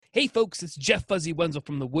Hey folks, it's Jeff Fuzzy Wenzel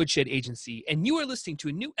from the Woodshed Agency, and you are listening to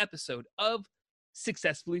a new episode of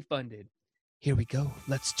Successfully Funded. Here we go.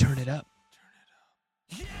 Let's turn it up.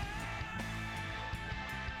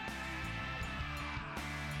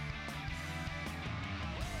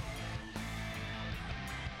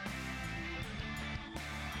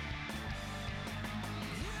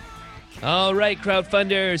 All right,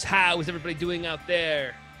 crowdfunders, how is everybody doing out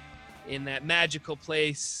there in that magical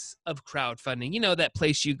place of crowdfunding? You know, that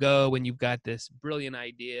place you go when you've got this brilliant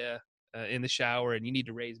idea in the shower and you need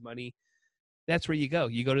to raise money. That's where you go.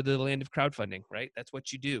 You go to the land of crowdfunding, right? That's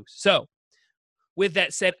what you do. So with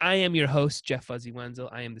that said, I am your host, Jeff Fuzzy Wenzel.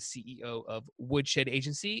 I am the CEO of Woodshed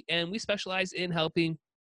Agency, and we specialize in helping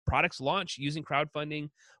products launch using crowdfunding,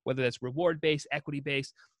 whether that's reward-based,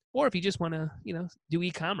 equity-based, or if you just want to, do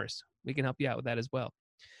e-commerce, we can help you out with that as well.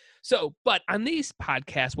 So, but on these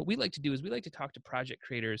podcasts, what we like to do is we like to talk to project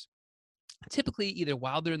creators, typically either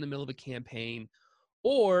while they're in the middle of a campaign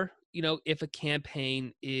or, if a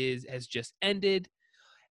campaign has just ended.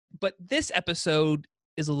 But this episode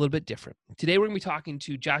is a little bit different. Today, we're going to be talking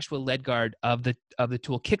to Joshua Ledgard of the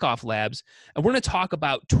tool Kickoff Labs, and we're going to talk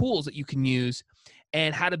about tools that you can use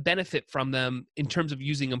and how to benefit from them in terms of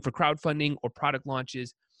using them for crowdfunding or product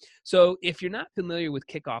launches. So, if you're not familiar with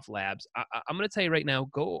Kickoff Labs, I'm going to tell you right now: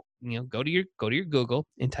 go to your Google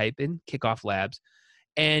and type in Kickoff Labs,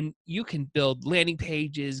 and you can build landing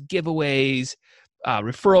pages, giveaways,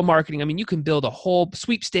 referral marketing. I mean, you can build a whole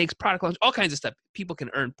sweepstakes, product launch, all kinds of stuff. People can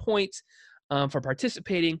earn points for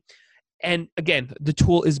participating. And again, the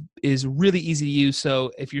tool is really easy to use. So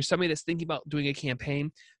if you're somebody that's thinking about doing a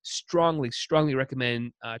campaign, strongly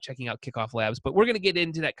recommend checking out Kickoff Labs. But we're going to get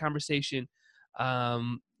into that conversation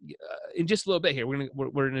in just a little bit here. We're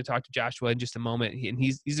gonna talk to Joshua in just a moment, and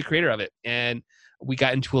he's the creator of it. And we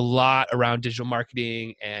got into a lot around digital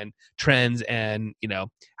marketing and trends, and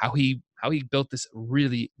how he built this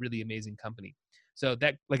really, really amazing company. So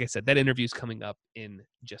that, like I said, that interview is coming up in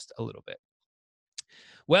just a little bit.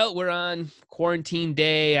 Well, we're on quarantine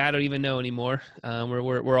day. I don't even know anymore.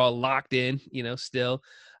 We're all locked in, still.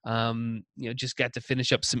 Just got to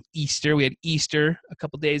finish up some Easter. We had Easter a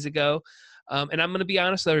couple days ago. And I'm going to be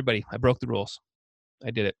honest with everybody. I broke the rules.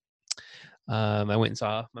 I did it. I went and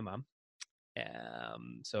saw my mom.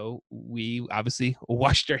 So we obviously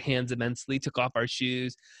washed our hands immensely, took off our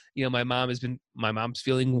shoes. My mom's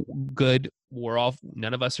feeling good.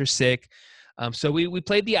 None of us are sick. So we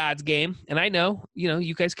played the odds game, and I know,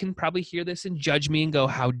 you guys can probably hear this and judge me and go,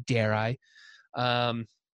 how dare I?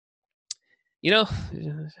 We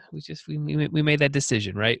made that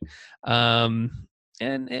decision, right?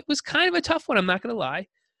 And it was kind of a tough one. I'm not going to lie,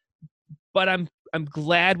 but I'm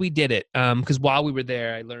glad we did it. Because while we were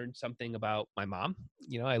there, I learned something about my mom.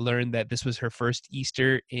 I learned that this was her first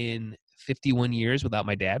Easter in 51 years without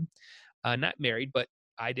my dad. Not married, but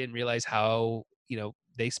I didn't realize how,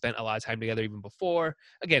 they spent a lot of time together even before.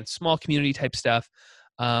 Again, small community type stuff.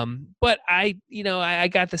 But I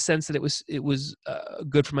got the sense that it was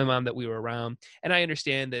good for my mom that we were around. And I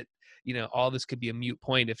understand that, all this could be a moot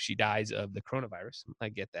point if she dies of the coronavirus. I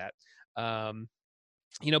get that.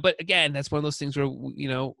 But again, that's one of those things where,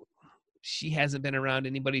 she hasn't been around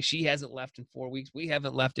anybody. She hasn't left in 4 weeks. We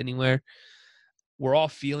haven't left anywhere. We're all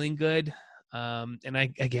feeling good. And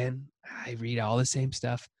I read all the same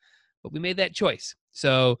stuff, but we made that choice.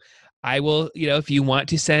 So I will, if you want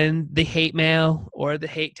to send the hate mail or the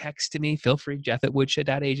hate text to me, feel free,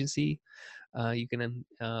 Jeff@woodshed.agency. You can,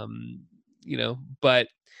 but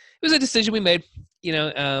it was a decision we made,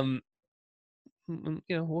 we're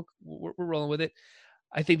rolling with it.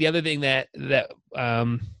 I think the other thing that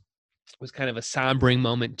was kind of a sombering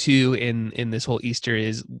moment too in this whole Easter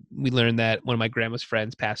is we learned that one of my grandma's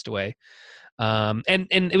friends passed away. And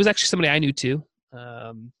it was actually somebody I knew too.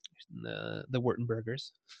 The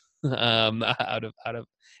Wurtenbergers, out of,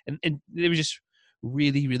 and they were just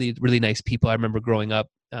really, really, really nice people. I remember growing up,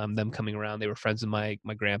 them coming around. They were friends with my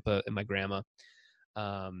grandpa and my grandma.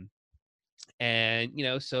 And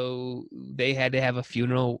so they had to have a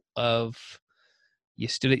funeral of, you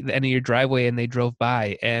stood at the end of your driveway and they drove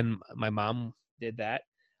by, and my mom did that.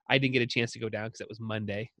 I didn't get a chance to go down because that was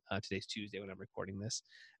Monday. Today's Tuesday when I'm recording this.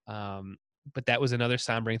 But that was another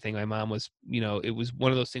sombering thing. My mom was, it was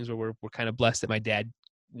one of those things where we're kind of blessed that my dad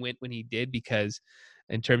went when he did, because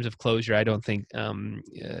in terms of closure, I don't think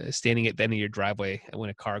standing at the end of your driveway when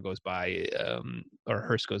a car goes by or a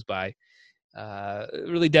hearse goes by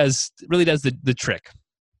really does the trick.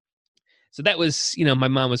 So that was, my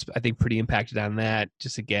mom was, I think, pretty impacted on that.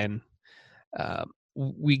 Just again,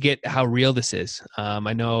 we get how real this is.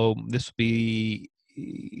 I know this will be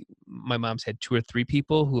my mom's had 2 or 3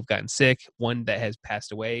 people who have gotten sick, one that has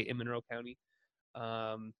passed away in Monroe County.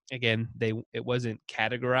 Again, it wasn't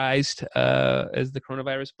categorized as the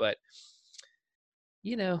coronavirus, but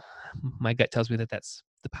you know, my gut tells me that that's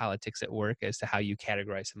the politics at work as to how you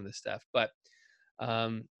categorize some of this stuff. But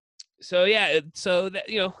um, so yeah, so that,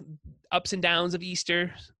 ups and downs of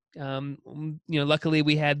Easter. Luckily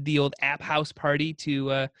we had the old app house party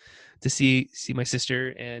to see my sister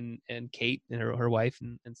and Kate and her wife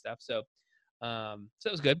and stuff. So so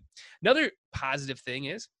it was good. Another positive thing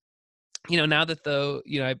is, now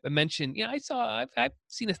that I mentioned, I've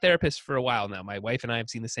seen a therapist for a while now. My wife and I have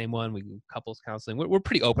seen the same one. We do couples counseling. We're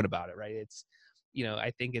pretty open about it, right? It's,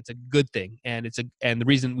 I think it's a good thing, and the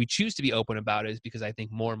reason we choose to be open about it is because I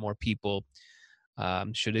think more and more people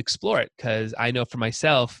should explore it. Because I know for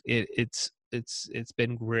myself, it's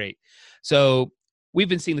been great. So we've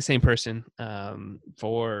been seeing the same person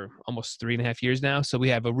for almost 3.5 years now. So we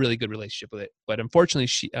have a really good relationship with it. But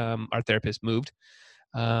unfortunately, our therapist moved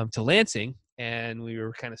to Lansing, and we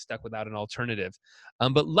were kind of stuck without an alternative.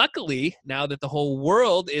 But luckily, now that the whole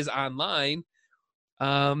world is online,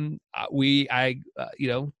 I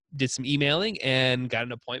did some emailing and got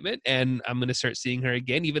an appointment, and I'm going to start seeing her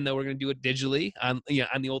again, even though we're going to do it digitally on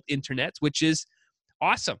the old internet, which is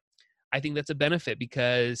awesome. I think that's a benefit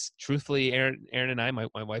because, truthfully, Aaron and I, my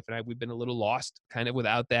wife and I, we've been a little lost kind of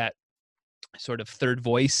without that sort of third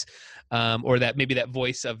voice, or that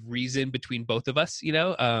voice of reason between both of us,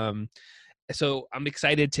 so I'm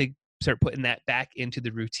excited to start putting that back into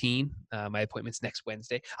the routine. My appointment's next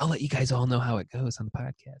Wednesday. I'll let you guys all know how it goes on the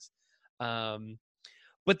podcast.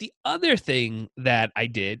 But the other thing that I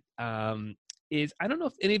did is, I don't know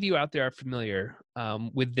if any of you out there are familiar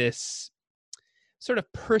with this sort of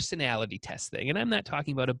personality test thing. And I'm not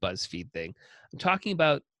talking about a BuzzFeed thing. I'm talking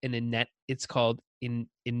about it's called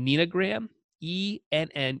Enneagram,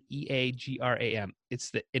 Enneagram.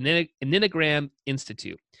 It's the Enneagram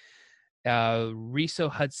Institute. Riso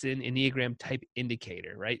Hudson Enneagram Type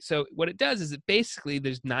Indicator, right? So what it does is, basically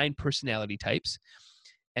there's 9 personality types,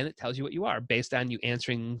 and it tells you what you are based on you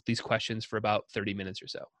answering these questions for about 30 minutes or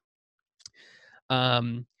so.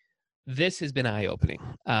 This has been eye-opening.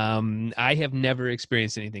 I have never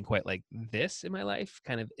experienced anything quite like this in my life,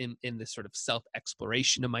 kind of in this sort of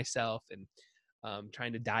self-exploration of myself, and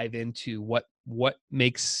trying to dive into what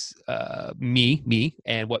makes me,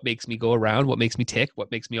 and what makes me go around, what makes me tick, what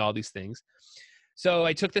makes me all these things. So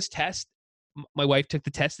I took this test. My wife took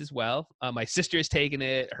the test as well. My sister has taken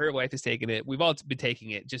it. Her wife has taken it. We've all been taking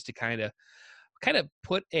it just to kind of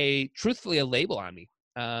put truthfully a label on me.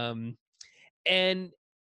 And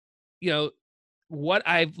what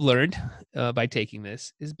I've learned by taking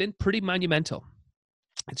this has been pretty monumental.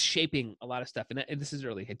 It's shaping a lot of stuff, and this is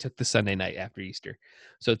early. I took the Sunday night after Easter,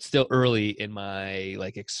 so it's still early in my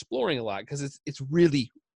exploring a lot, because it's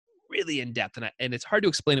really, really in depth, and it's hard to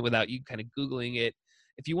explain it without you kind of Googling it.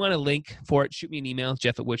 If you want a link for it, shoot me an email,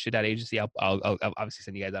 jeff@woodshed.agency. I'll obviously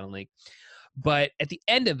send you guys out a link. But at the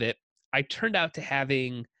end of it, I turned out to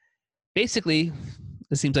having basically,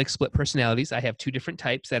 it seems like split personalities. I have 2 different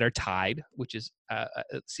types that are tied, which is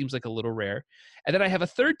it seems like a little rare, and then I have a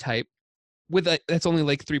third type that's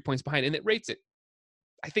only 3 points behind, and it rates it,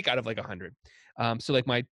 I think, out of 100. So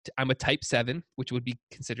I'm a type 7, which would be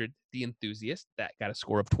considered the enthusiast, that got a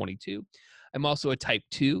score of 22. I'm also a type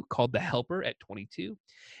 2 called the helper at 22,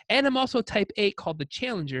 and I'm also a type 8 called the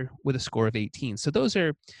challenger with a score of 18. So those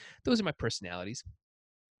are my personalities.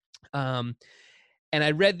 And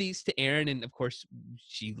I read these to Erin, and of course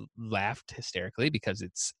she laughed hysterically because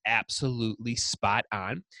it's absolutely spot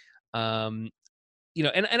on. And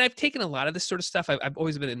I've taken a lot of this sort of stuff. I've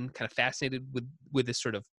always been kind of fascinated with this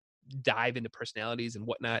sort of dive into personalities and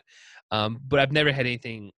whatnot. But I've never had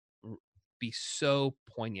anything be so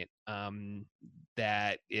poignant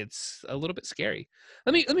that it's a little bit scary.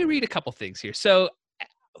 Let me read a couple things here. So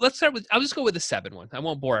let's start with, I'll just go with the 7 one. I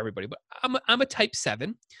won't bore everybody, but I'm a type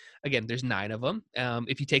 7. Again, there's 9 of them.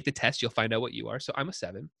 If you take the test, you'll find out what you are. So I'm a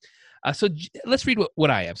 7. So let's read what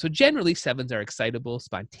I am. So generally, 7s are excitable,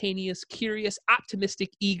 spontaneous, curious, optimistic,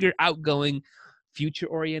 eager, outgoing,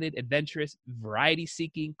 future-oriented, adventurous,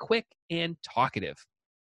 variety-seeking, quick, and talkative.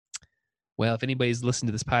 Well, if anybody's listened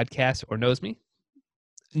to this podcast or knows me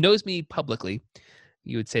publicly,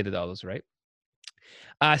 you would say that all those are right.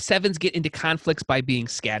 7s get into conflicts by being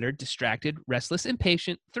scattered, distracted, restless,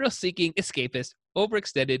 impatient, thrill-seeking, escapist,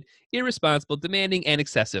 overextended, irresponsible, demanding, and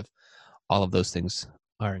excessive. All of those things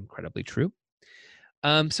are incredibly true.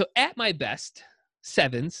 So at my best,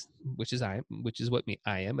 7s, which is what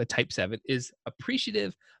I am, a type 7, is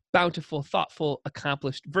appreciative, bountiful, thoughtful,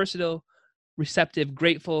 accomplished, versatile, receptive,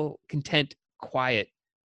 grateful, content, quiet,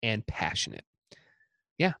 and passionate.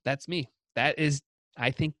 Yeah, that's me. That is,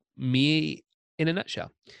 I think, me in a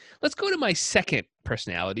nutshell. Let's go to my second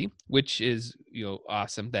personality, which is,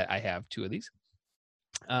 awesome that I have two of these.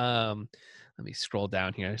 Let me scroll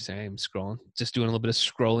down here. Sorry, I'm scrolling. Just doing a little bit of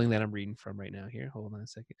scrolling that I'm reading from right now here. Hold on a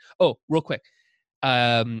second. Oh, real quick.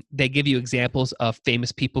 They give you examples of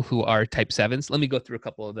famous people who are type sevens. Let me go through a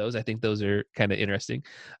couple of those. I think those are kind of interesting.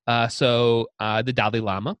 The Dalai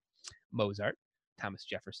Lama, Mozart, Thomas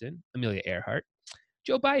Jefferson, Amelia Earhart,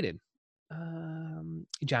 Joe Biden,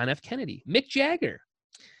 John F. Kennedy, Mick Jagger,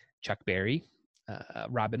 Chuck Berry,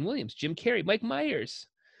 Robin Williams, Jim Carrey, Mike Myers,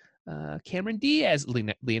 Cameron Diaz,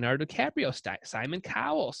 Leonardo DiCaprio, Simon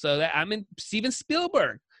Cowell. So I'm in Steven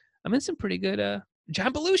Spielberg. I'm in some pretty good,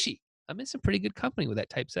 John Belushi. I'm in some pretty good company with that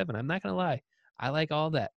type 7. I'm not going to lie. I like all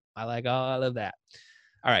that. I like all of that.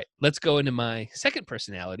 All right, let's go into my second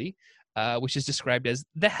personality, which is described as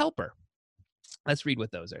the helper. Let's read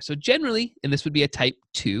what those are. So generally, and this would be a type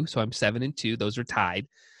 2, so I'm 7 and 2. Those are tied.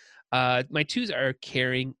 My 2s are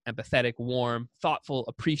caring, empathetic, warm, thoughtful,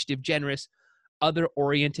 appreciative, generous,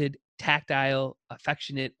 other-oriented, tactile,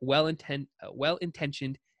 affectionate,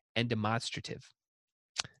 well-intentioned, and demonstrative.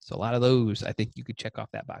 So a lot of those, I think you could check off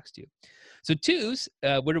that box too. So 2s,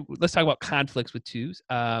 let's talk about conflicts with 2s.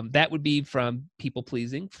 That would be from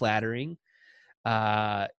people-pleasing, flattering,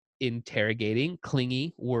 interrogating,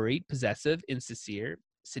 clingy, worried, possessive, insincere,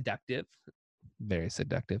 seductive, very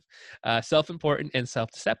seductive, self-important, and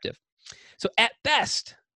self-deceptive. So at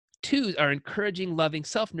best, 2s are encouraging, loving,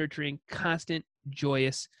 self-nurturing, constant,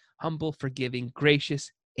 joyous, humble, forgiving,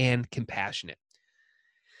 gracious, and compassionate.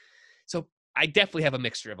 So I definitely have a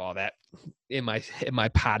mixture of all that in my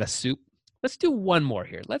pot of soup. Let's do one more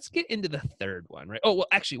here. Let's get into the third one, right? Oh, well,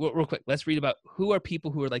 actually, real quick, let's read about who are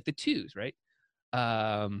people who are like the 2s, right?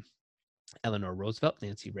 Eleanor Roosevelt,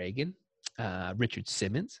 Nancy Reagan, Richard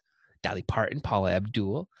Simmons, Dolly Parton, Paula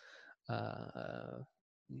Abdul,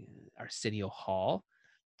 Arsenio Hall,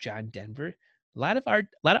 John Denver. A lot of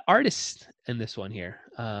artists in this one here.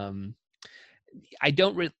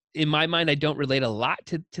 In my mind, I don't relate a lot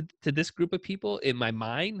to this group of people. In my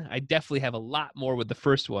mind, I definitely have a lot more with the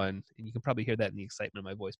first one, and you can probably hear that in the excitement of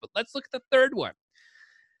my voice. But let's look at the third one.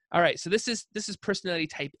 All right, so this is personality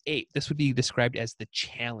type 8. This would be described as the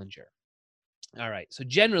challenger. All right, so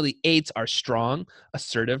generally 8s are strong,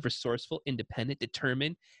 assertive, resourceful, independent,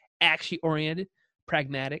 determined, action-oriented,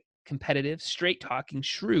 pragmatic, competitive, straight-talking,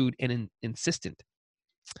 shrewd, and insistent.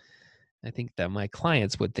 I think that my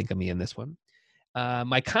clients would think of me in this one.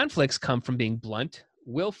 My conflicts come from being blunt,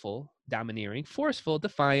 willful, domineering, forceful,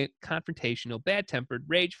 defiant, confrontational, bad-tempered,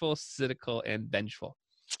 rageful, cynical, and vengeful.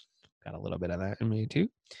 Got a little bit of that in me too.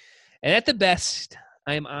 And at the best,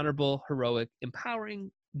 I am honorable, heroic,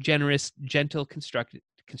 empowering, generous, gentle,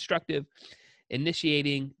 constructive,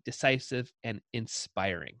 initiating, decisive, and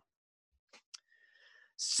inspiring.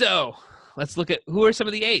 So let's look at who are some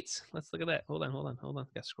of the 8s. Let's look at that. Hold on. Got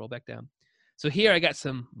to scroll back down. So here I got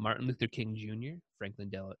some Martin Luther King Jr.,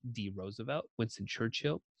 Franklin D. Roosevelt, Winston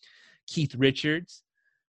Churchill, Keith Richards,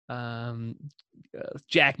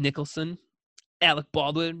 Jack Nicholson, Alec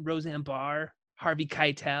Baldwin, Roseanne Barr, Harvey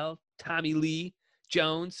Keitel, Tommy Lee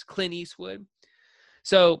Jones, Clint Eastwood.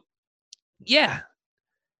 So yeah,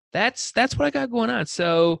 that's what I got going on.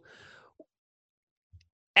 So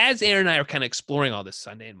as Aaron and I are kind of exploring all this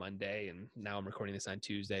Sunday and Monday, and now I'm recording this on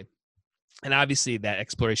Tuesday, and obviously that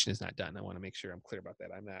exploration is not done. I want to make sure I'm clear about that.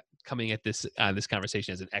 I'm not coming at this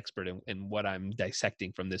conversation as an expert in what I'm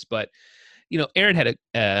dissecting from this, but Aaron had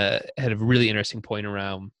a really interesting point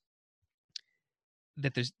around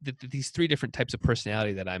that there's these 3 different types of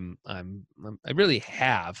personality that I really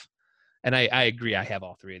have. And I agree, I have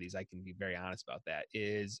all 3 of these. I can be very honest about that.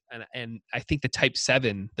 And I think the type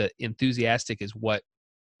 7, the enthusiastic, is what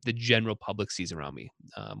the general public sees around me.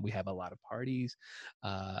 We have a lot of parties,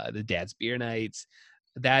 the dad's beer nights.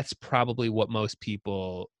 That's probably what most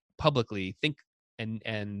people publicly think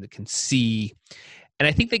and can see. And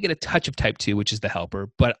I think they get a touch of type 2, which is the helper.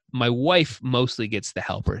 But my wife mostly gets the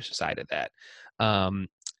helper side of that. And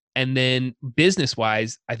then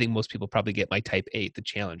business-wise, I think most people probably get my type 8, the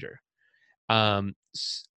challenger.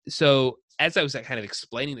 So as I was kind of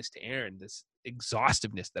explaining this to Aaron, this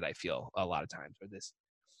exhaustiveness that I feel a lot of times, or this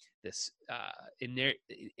in there,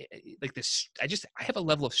 like this, I have a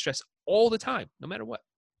level of stress all the time, no matter what.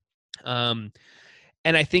 And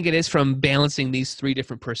I think it is from balancing these 3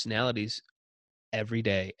 different personalities every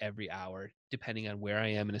day, every hour, depending on where I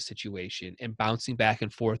am in a situation, and bouncing back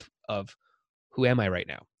and forth of who am I right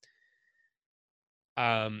now.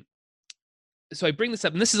 So I bring this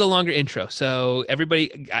up, and this is a longer intro. So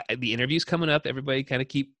everybody, the interview's coming up. Everybody kind of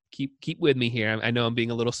keep keep with me here. I know I'm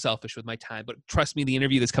being a little selfish with my time, but trust me, the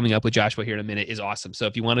interview that's coming up with Joshua here in a minute is awesome. So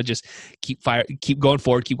if you want to just keep going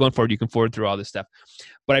forward, you can forward through all this stuff.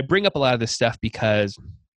 But I bring up a lot of this stuff because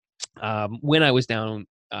when I was down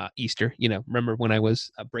Easter, remember when I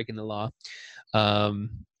was breaking the law,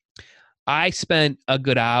 I spent a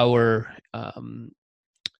good hour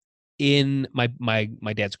in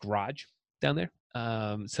my dad's garage down there.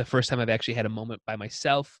 It's the first time I've actually had a moment by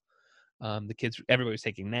myself. The kids, everybody was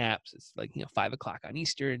taking naps. It's like 5:00 on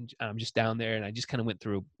Easter, and I'm just down there, and I just kind of went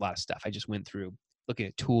through a lot of stuff. I just went through looking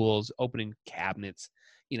at tools, opening cabinets,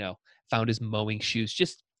 found his mowing shoes,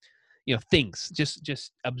 just things,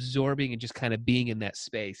 just absorbing and just kind of being in that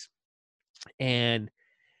space. And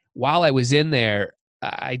while I was in there,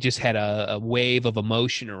 I just had a wave of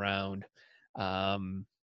emotion around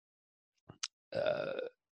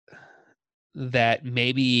that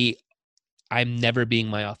maybe I'm never being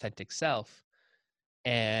my authentic self.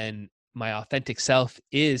 And my authentic self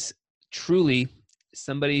is truly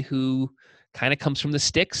somebody who kind of comes from the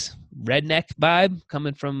sticks, redneck vibe,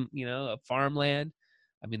 coming from, a farmland.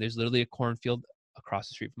 I mean, there's literally a cornfield across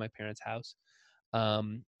the street from my parents' house.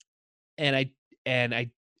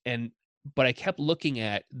 But I kept looking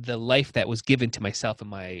at the life that was given to myself and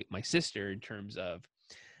my sister in terms of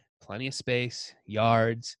plenty of space,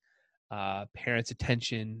 yards, parents'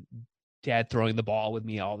 attention, dad throwing the ball with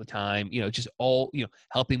me all the time, just all,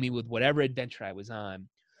 helping me with whatever adventure I was on.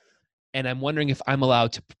 And I'm wondering if I'm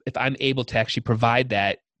able to actually provide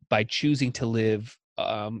that by choosing to live,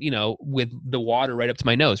 with the water right up to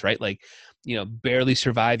my nose, right? Like, barely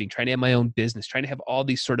surviving, trying to have my own business, trying to have all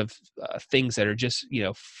these sort of things that are just,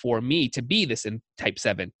 for me to be this in type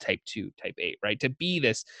 7, type 2, type 8, right? To be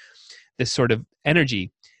this sort of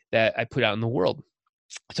energy that I put out in the world.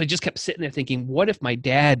 So I just kept sitting there thinking, what if my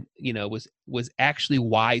dad, was actually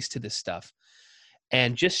wise to this stuff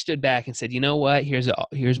and just stood back and said, you know what, here's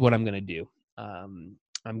what I'm going to do. I'm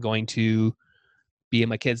going to be in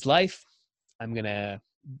my kid's life. I'm going to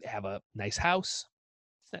have a nice house.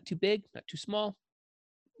 It's not too big, not too small.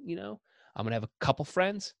 I'm going to have a couple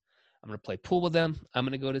friends. I'm going to play pool with them. I'm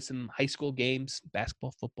going to go to some high school games,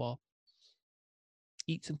 basketball, football,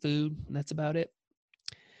 eat some food, and that's about it.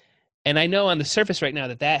 And I know on the surface right now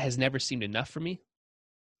that has never seemed enough for me.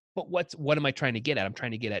 But what am I trying to get at? I'm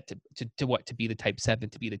trying to get at to be the type 7,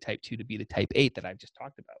 to be the type 2, to be the type 8 that I've just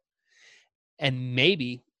talked about. And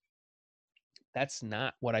maybe that's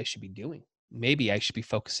not what I should be doing. Maybe I should be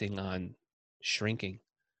focusing on shrinking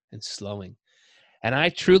and slowing. And I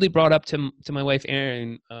truly brought up to my wife,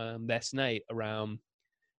 Erin, last night around,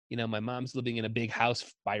 my mom's living in a big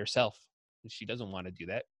house by herself. And she doesn't want to do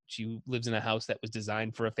that. She lives in a house that was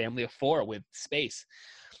designed for a family of 4 with space.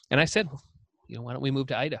 And I said, why don't we move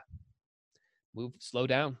to Ida? Slow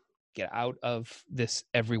down, get out of this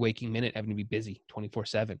every waking minute, having to be busy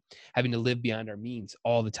 24/7, having to live beyond our means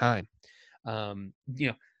all the time.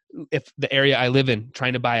 If the area I live in,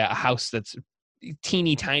 trying to buy a house that's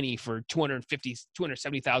teeny tiny for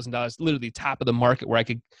 $270,000, literally top of the market, where I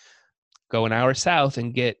could go an hour south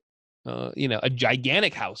and get, a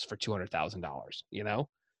gigantic house for $200,000,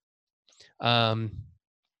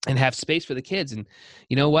 and have space for the kids. And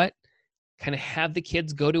you know what? Kind of have the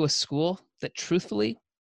kids go to a school that truthfully,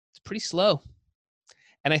 it's pretty slow.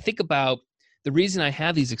 And I think about the reason I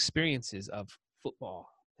have these experiences of football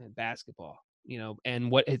and basketball, and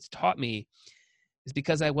what it's taught me is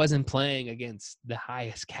because I wasn't playing against the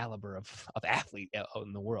highest caliber of athlete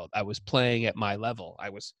in the world. I was playing at my level. I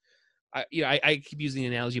keep using the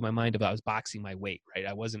analogy in my mind about I was boxing my weight, right?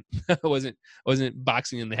 I wasn't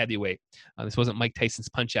boxing in the heavyweight. This wasn't Mike Tyson's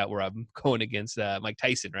Punch Out where I'm going against Mike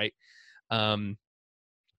Tyson, right? And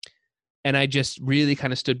I just really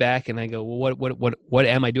kind of stood back and I go, well, what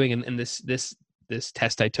am I doing? And this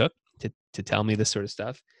test I took to tell me this sort of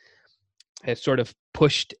stuff has sort of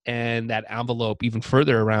pushed and that envelope even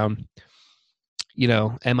further around,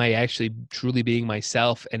 am I actually truly being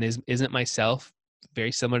myself? And isn't myself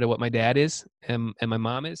very similar to what my dad is and my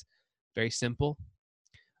mom is? Very simple.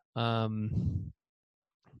 And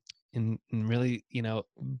really,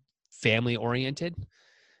 family oriented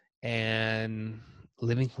and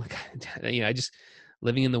living, just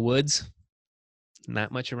living in the woods,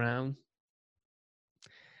 not much around.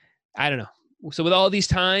 I don't know. So with all these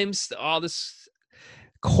times, all this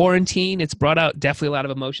quarantine, it's brought out definitely a lot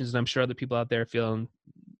of emotions, and I'm sure other people out there are feeling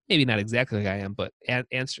maybe not exactly like I am, but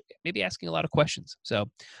answer, maybe asking a lot of questions. So,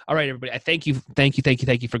 all right, everybody, I thank you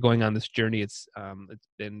for going on this journey. It's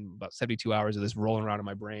been about 72 hours of this rolling around in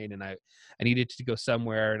my brain, and I needed to go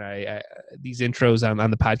somewhere, and I these intros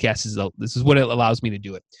on the podcast this is what it allows me to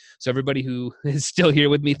do it. So everybody who is still here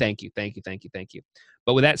with me, thank you.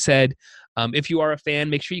 But with that said, if you are a fan,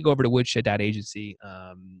 make sure you go over to woodshed.agency.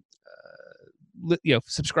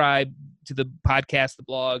 Subscribe to the podcast, the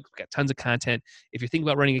blog. We've got tons of content. If you're thinking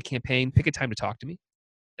about running a campaign, pick a time to talk to me.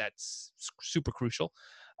 That's super crucial.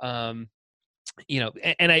 And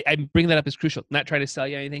I bring that up as crucial. Not trying to sell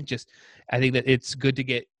you anything. Just I think that it's good to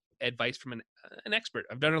get advice from an expert.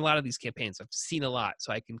 I've done a lot of these campaigns. I've seen a lot,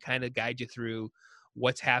 so I can kind of guide you through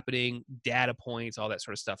what's happening, data points, all that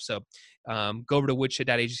sort of stuff. So go over to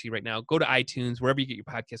woodshed.agency right now. Go to iTunes, wherever you get your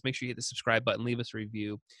podcast. Make sure you hit the subscribe button. Leave us a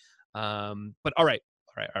review. But all right.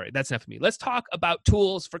 That's enough of me. Let's talk about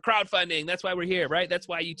tools for crowdfunding. That's why we're here, right? That's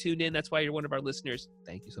why you tuned in. That's why you're one of our listeners.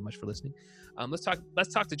 Thank you so much for listening. Let's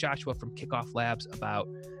talk to Joshua from Kickoff Labs about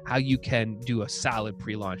how you can do a solid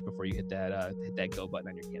pre-launch before you hit that go button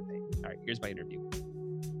on your campaign. All right, here's my interview.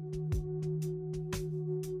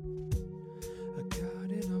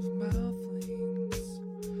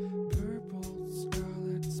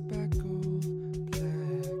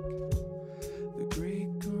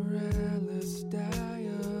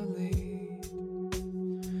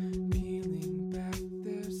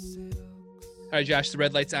 All right, Josh, the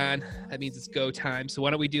red light's on. That means it's go time. So why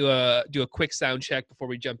don't we do a quick sound check before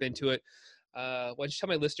we jump into it? Why don't you tell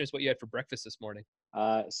my listeners what you had for breakfast this morning?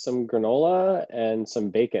 Some granola and some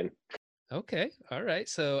bacon. Okay. All right.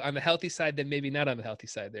 So on the healthy side, then maybe not on the healthy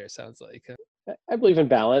side there, it sounds like. I believe in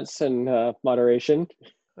balance and moderation.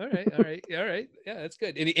 All right. Yeah, that's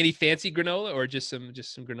good. Any fancy granola or just some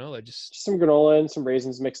granola? Just some granola and some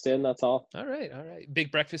raisins mixed in, that's all. All right. Big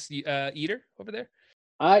breakfast eater over there?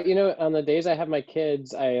 On the days I have my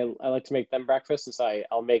kids, I like to make them breakfast, and so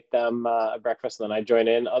I'll make them a breakfast, and then I join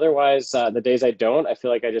in. Otherwise, the days I don't, I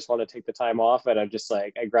feel like I just want to take the time off, and I'm just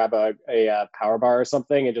like, I grab a power bar or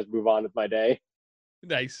something and just move on with my day.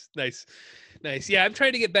 Nice. Yeah, I'm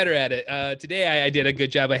trying to get better at it. Today I did a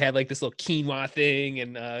good job. I had like this little quinoa thing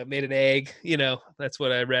and made an egg. That's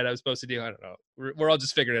what I read I was supposed to do. I don't know. We're all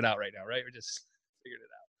just figuring it out right now, right? We're just figuring it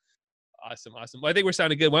out. Awesome. Well, I think we're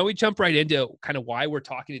sounding good. Why don't we jump right into kind of why we're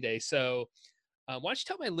talking today? So why don't you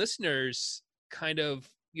tell my listeners kind of,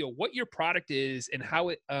 what your product is and how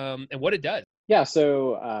it and what it does? Yeah.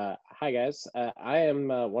 So hi, guys. I am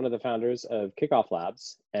one of the founders of Kickoff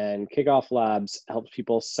Labs, and Kickoff Labs helps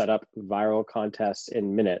people set up viral contests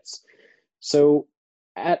in minutes. So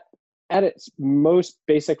at its most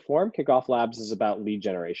basic form, Kickoff Labs is about lead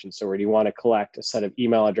generation. So where do you want to collect a set of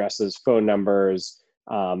email addresses, phone numbers,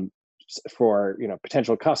 for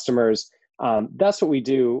potential customers. That's what we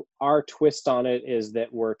do. Our twist on it is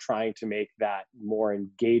that we're trying to make that more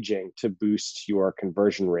engaging to boost your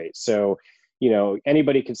conversion rate. So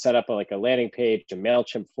anybody can set up a landing page, a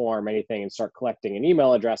MailChimp form, anything, and start collecting an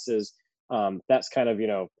email addresses. That's kind of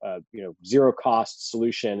zero cost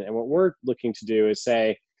solution. And what we're looking to do is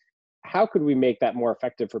say, how could we make that more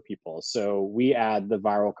effective for people? So we add the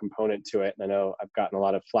viral component to it. And I know I've gotten a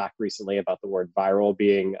lot of flack recently about the word viral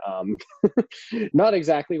being not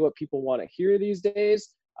exactly what people want to hear these days.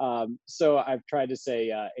 So I've tried to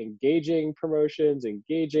say engaging promotions,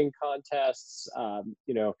 engaging contests,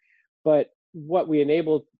 but what we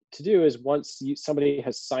enable to do is once somebody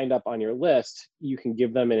has signed up on your list, you can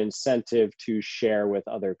give them an incentive to share with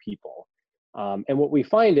other people. And what we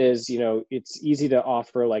find is, it's easy to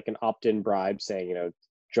offer like an opt-in bribe saying,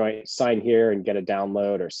 sign here and get a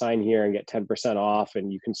download, or sign here and get 10% off,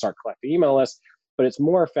 and you can start collecting email lists. But it's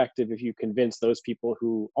more effective if you convince those people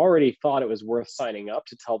who already thought it was worth signing up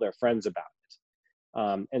to tell their friends about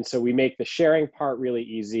it. And so we make the sharing part really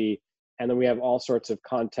easy. And then we have all sorts of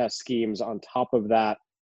contest schemes on top of that,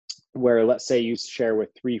 where let's say you share with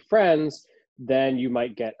 3 friends, then you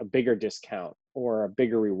might get a bigger discount or a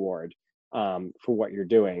bigger reward for what you're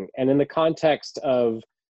doing. And in the context of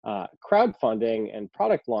crowdfunding and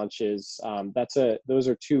product launches, those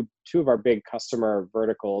are two of our big customer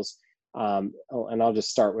verticals. And I'll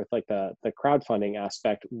just start with like the crowdfunding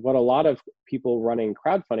aspect. What a lot of people running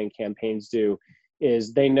crowdfunding campaigns do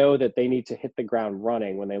is they know that they need to hit the ground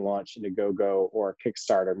running when they launch Indiegogo or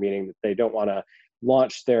Kickstarter, meaning that they don't want to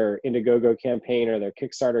launch their Indiegogo campaign or their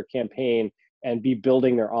Kickstarter campaign and be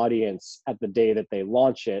building their audience at the day that they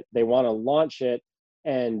launch it. They want to launch it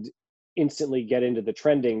and instantly get into the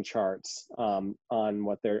trending charts on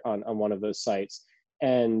one of those sites.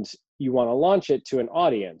 And you want to launch it to an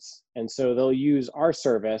audience. And so they'll use our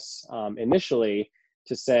service initially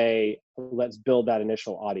to say, let's build that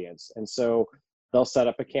initial audience. And so they'll set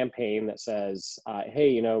up a campaign that says,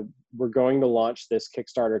 hey, we're going to launch this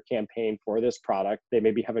Kickstarter campaign for this product. They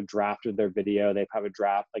maybe have a draft of their video. They have a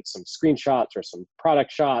draft, like some screenshots or some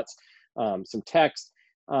product shots, some text.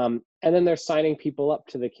 And then they're signing people up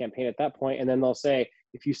to the campaign at that point. And then they'll say,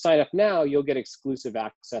 if you sign up now, you'll get exclusive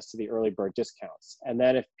access to the early bird discounts. And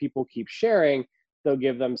then if people keep sharing, they'll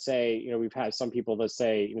give them, say, we've had some people that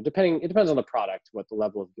say, it depends on the product, what the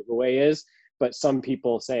level of giveaway is. But some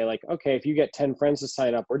people say, like, okay, if you get 10 friends to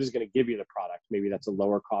sign up, we're just going to give you the product. Maybe that's a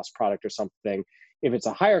lower cost product or something. If it's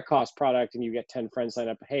a higher cost product and you get 10 friends sign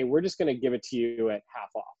up, hey, we're just going to give it to you at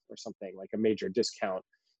half off or something, like a major discount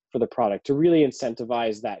for the product, to really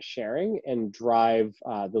incentivize that sharing and drive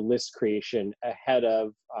the list creation ahead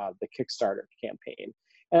of the Kickstarter campaign.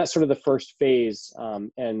 And that's sort of the first phase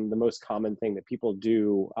and the most common thing that people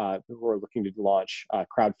do who are looking to launch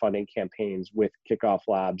crowdfunding campaigns with Kickoff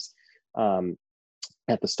Labs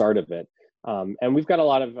at the start of it. And we've got a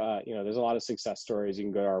lot of, there's a lot of success stories. You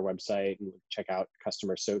can go to our website and check out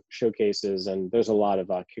customer showcases. And there's a lot of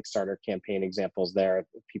Kickstarter campaign examples there of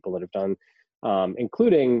people that have done,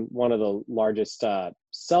 including one of the largest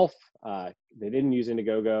they didn't use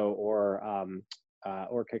Indiegogo or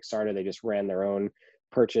Kickstarter. They just ran their own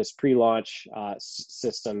purchase pre-launch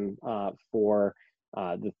system for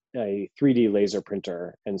a 3D laser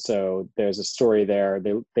printer. And so there's a story there.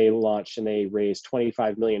 They launched and they raised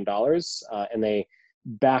 $25 million and they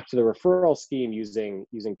backed the referral scheme using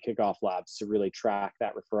Kickoff Labs to really track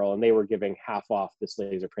that referral. And they were giving half off this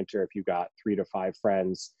laser printer if you got 3 to 5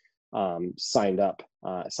 friends signed up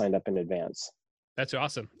in advance. That's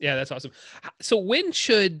awesome. Yeah, that's awesome. So when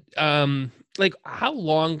should, how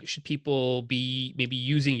long should people be maybe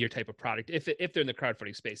using your type of product if they're in the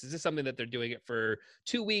crowdfunding space? Is this something that they're doing it for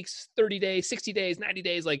 2 weeks, 30 days, 60 days, 90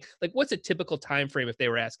 days? Like what's a typical time frame if they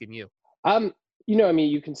were asking you?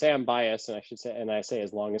 You can say I'm biased, and I say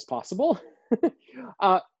as long as possible.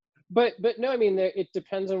 But no, it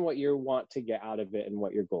depends on what you want to get out of it and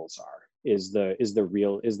what your goals are. Is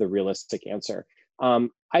the realistic answer.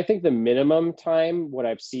 I think the minimum time, what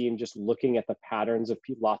I've seen just looking at the patterns of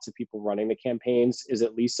lots of people running the campaigns, is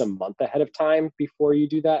at least a month ahead of time before you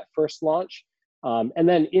do that first launch. And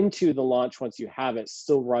then into the launch, once you have it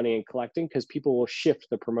still running and collecting, because people will shift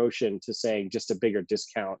the promotion to saying just a bigger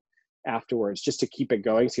discount afterwards, just to keep it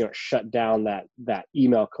going, so you don't shut down that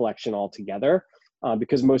email collection altogether,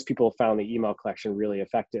 because most people found the email collection really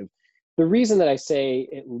effective. The reason that I say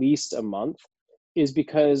at least a month is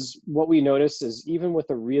because what we notice is even with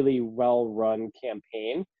a really well-run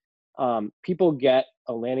campaign, people get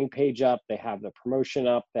a landing page up, they have the promotion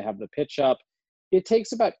up, they have the pitch up. It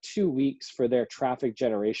takes about 2 weeks for their traffic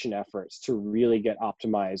generation efforts to really get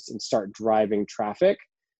optimized and start driving traffic.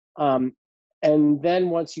 And then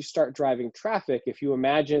once you start driving traffic, if you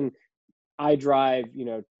imagine I drive,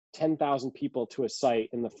 10,000 people to a site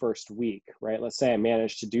in the first week, right? Let's say I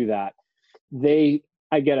managed to do that.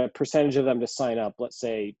 I get a percentage of them to sign up. Let's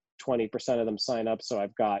say 20% of them sign up. So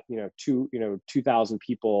I've got, 2,000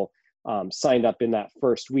 people signed up in that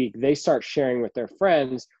first week. They start sharing with their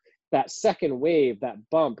friends. That second wave, that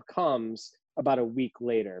bump, comes about a week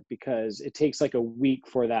later, because it takes like a week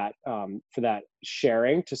for that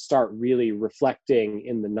sharing to start really reflecting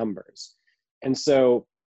in the numbers. And so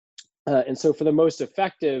for the most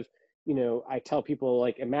effective, I tell people,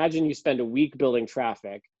 like, imagine you spend a week building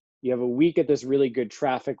traffic. You have a week at this really good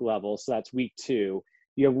traffic level, so that's week 2.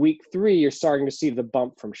 You have week 3, you're starting to see the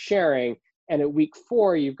bump from sharing. And at week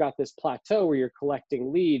 4, you've got this plateau where you're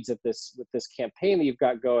collecting leads with this campaign that you've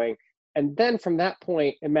got going. And then from that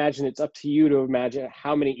point, imagine it's up to you to imagine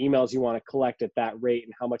how many emails you want to collect at that rate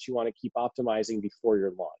and how much you want to keep optimizing before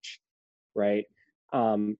your launch, right?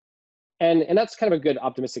 And that's kind of a good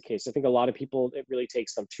optimistic case. I think a lot of people, it really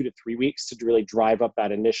takes them 2 to 3 weeks to really drive up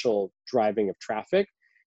that initial driving of traffic.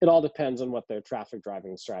 It all depends on what their traffic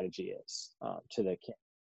driving strategy is to the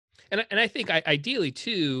campaign. And I think ideally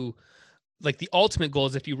too, like the ultimate goal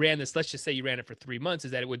is, if you ran this, let's just say you ran it for 3 months, is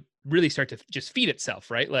that it would really start to just feed itself,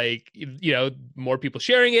 right? Like, more people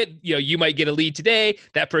sharing it, you might get a lead today,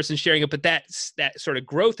 that person's sharing it, but that sort of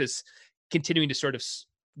growth is continuing to sort of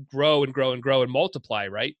grow and grow and grow and multiply,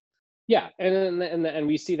 right? Yeah, and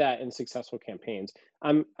we see that in successful campaigns.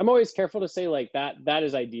 I'm always careful to say like that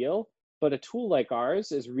is ideal, but a tool like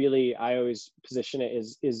ours is really, I always position it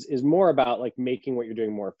is more about like making what you're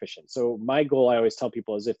doing more efficient. So my goal, I always tell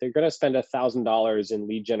people, is if they're going to spend $1,000 in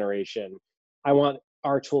lead generation, I want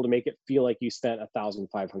our tool to make it feel like you spent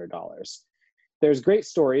 $1,500. There's great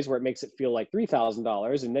stories where it makes it feel like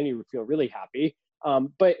 $3,000, and then you feel really happy.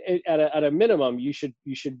 At a minimum, you should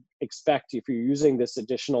expect, if you're using this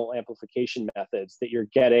additional amplification methods, that you're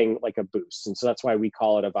getting like a boost. And so that's why we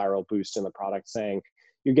call it a viral boost in the product, saying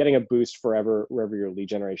you're getting a boost wherever your lead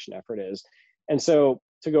generation effort is. And so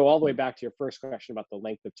to go all the way back to your first question about the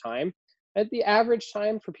length of time, at the average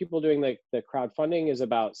time for people doing the crowdfunding is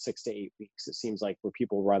about 6 to 8 weeks. It seems like where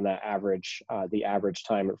people run that average, the average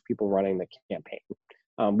time of people running the campaign.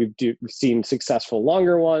 We've seen successful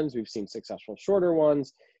longer ones, we've seen successful shorter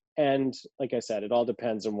ones, and like I said, it all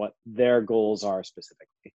depends on what their goals are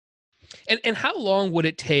specifically. And how long would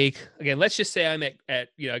it take? Again, let's just say I'm at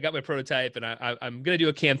I got my prototype and I'm going to do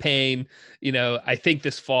a campaign, I think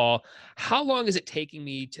this fall. How long is it taking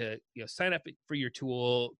me to, sign up for your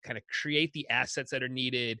tool, kind of create the assets that are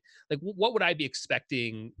needed? Like, what would I be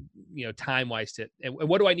expecting, time wise and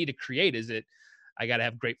what do I need to create? Is it, I got to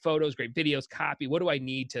have great photos, great videos, copy? What do I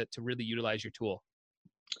need to really utilize your tool?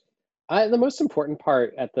 The most important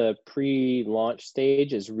part at the pre-launch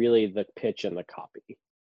stage is really the pitch and the copy.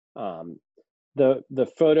 Um,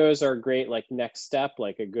 the photos are great, like next step,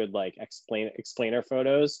 like a good like explainer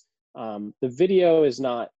photos. The video is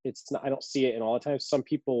not, I don't see it in all the time. Some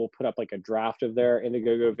people will put up like a draft of their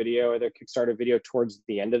Indiegogo video or their Kickstarter video towards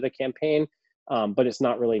the end of the campaign, but it's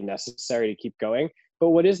not really necessary to keep going. But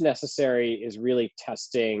what is necessary is really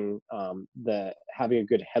testing having a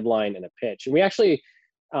good headline and a pitch. And we actually,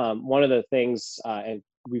 one of the things, and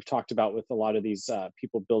we've talked about with a lot of these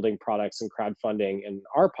people building products and crowdfunding and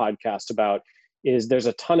our podcast about, is there's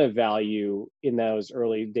a ton of value in those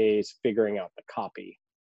early days figuring out the copy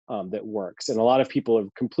that works. And a lot of people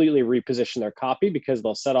have completely repositioned their copy because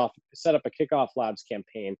they'll set up a Kickoff Labs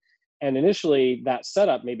campaign. And initially that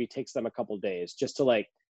setup maybe takes them a couple of days just to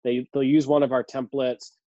they'll use one of our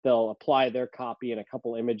templates, they'll apply their copy in a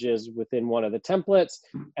couple images within one of the templates,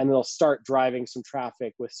 and they'll start driving some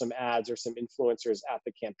traffic with some ads or some influencers at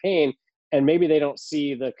the campaign. And maybe they don't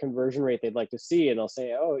see the conversion rate they'd like to see, and they'll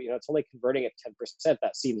say, oh, it's only converting at 10%.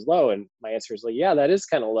 That seems low. And my answer is yeah, that is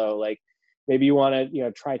kind of low. Like maybe you want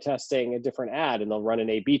to, try testing a different ad, and they'll run an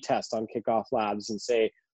A/B test on Kickoff Labs and say,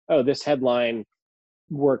 oh, this headline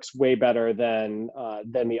works way better than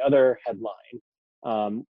the other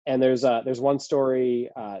headline. And there's one story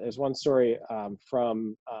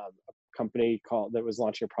from a company that was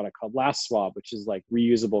launching a product called Last Swab, which is like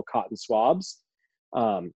reusable cotton swabs.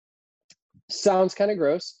 Sounds kind of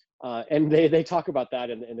gross, and they talk about that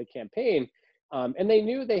in the campaign. And they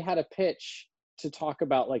knew they had a pitch to talk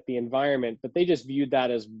about like the environment, but they just viewed that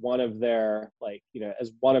as one of their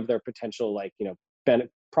potential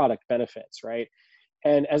product benefits, right?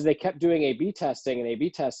 And as they kept doing A/B testing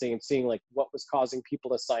and seeing like what was causing people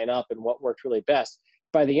to sign up and what worked really best,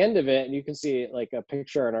 by the end of it, and you can see like a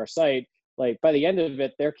picture on our site, like by the end of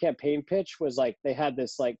it, their campaign pitch was like they had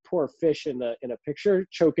this like poor fish in a picture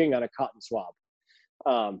choking on a cotton swab.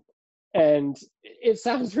 And it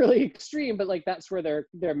sounds really extreme, but like that's where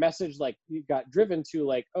their message like got driven to,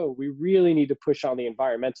 like, oh, we really need to push on the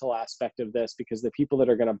environmental aspect of this because the people that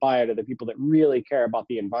are going to buy it are the people that really care about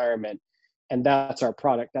the environment. And that's our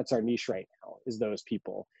product, that's our niche right now, is those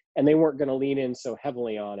people. And they weren't going to lean in so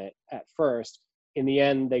heavily on it at first. In the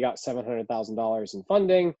end, they got $700,000 in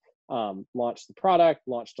funding, launched the product,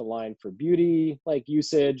 launched a line for beauty like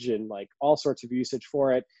usage and like all sorts of usage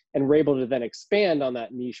for it, and were able to then expand on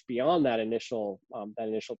that niche beyond that initial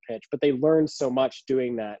pitch. But they learned so much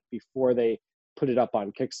doing that before they put it up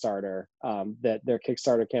on Kickstarter, that their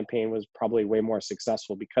Kickstarter campaign was probably way more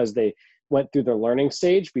successful because they went through their learning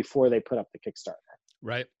stage before they put up the Kickstarter.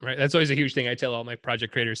 Right. That's always a huge thing. I tell all my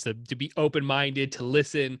project creators to be open-minded, to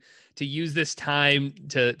listen, to use this time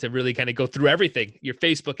to really kind of go through everything: your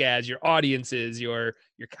Facebook ads, your audiences, your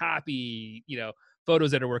copy,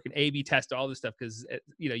 photos that are working, A/B test, all this stuff. Because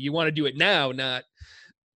you want to do it now, not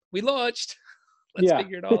we launched. Let's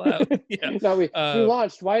figure it all out. Yeah. No, we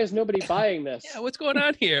launched. Why is nobody buying this? Yeah. What's going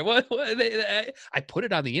on here? I put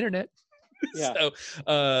it on the internet. Yeah. So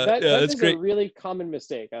that's great. a really common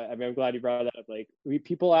mistake. I mean, I'm glad you brought that up. Like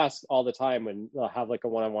people ask all the time when they'll have like a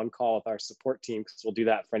one-on-one call with our support team, because we'll do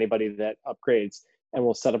that for anybody that upgrades, and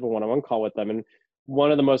we'll set up a one-on-one call with them. And one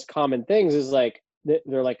of the most common things is like,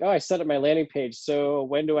 they're like, oh, I set up my landing page, so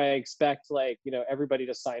when do I expect everybody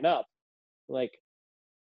to sign up? Like,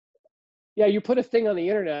 yeah, you put a thing on the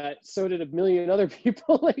internet, so did a million other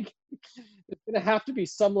people. Like, it's going to have to be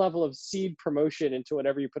some level of seed promotion into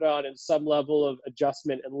whatever you put on, and some level of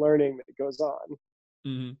adjustment and learning that goes on.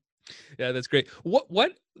 Mm-hmm. Yeah, that's great.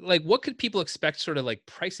 What could people expect sort of like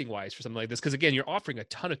pricing wise for something like this? Because again, you're offering a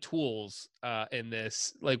ton of tools in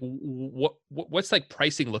this. Like, what's like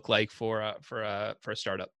pricing look like for a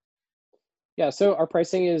startup? Yeah, so our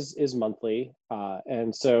pricing is monthly,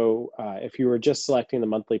 and so if you were just selecting the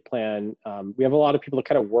monthly plan, we have a lot of people that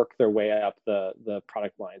kind of work their way up the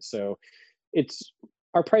product line. So it's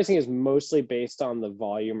our pricing is mostly based on the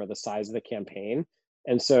volume or the size of the campaign,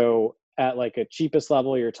 and so at like a cheapest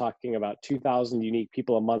level, you're talking about 2,000 unique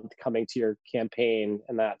people a month coming to your campaign,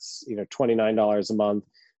 and that's $29 a month.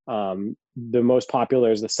 The most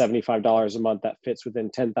popular is the $75 a month that fits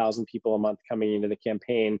within 10,000 people a month coming into the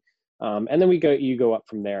campaign. And then you go up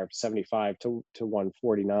from there, 75 to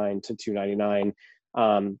 149 to 299.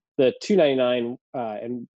 The 299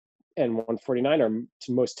 and 149 are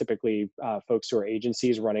most typically folks who are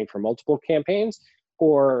agencies running for multiple campaigns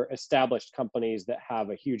or established companies that have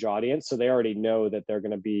a huge audience. So they already know that they're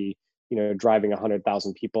going to be, driving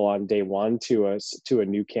 100,000 people on day one to a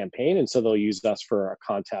new campaign. And so they'll use us for a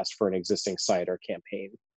contest for an existing site or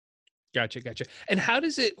campaign. Gotcha, gotcha. And how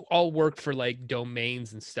does it all work for like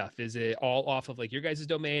domains and stuff? Is it all off of like your guys'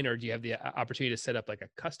 domain, or do you have the opportunity to set up like a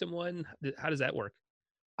custom one? How does that work?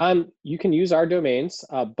 You can use our domains,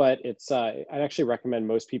 but I'd actually recommend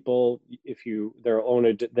most people, if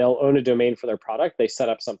they'll own a domain for their product, they set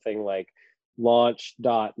up something like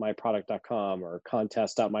launch.myproduct.com or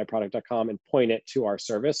contest.myproduct.com and point it to our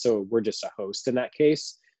service. So we're just a host in that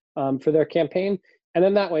case, for their campaign. And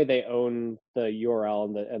then that way they own the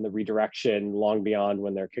URL and the redirection long beyond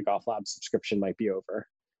when their Kickoff Lab subscription might be over.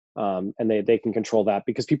 And they can control that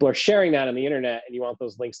because people are sharing that on the internet, and you want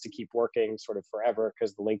those links to keep working sort of forever,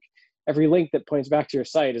 because every link that points back to your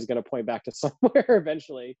site is going to point back to somewhere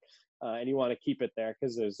eventually, and you want to keep it there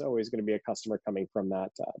because there's always going to be a customer coming from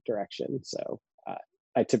that direction. So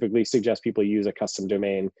I typically suggest people use a custom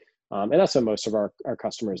domain, and that's what most of our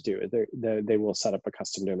customers do. They will set up a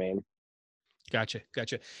custom domain. Gotcha,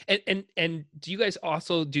 gotcha. And do you guys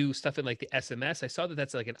also do stuff in like the SMS? I saw that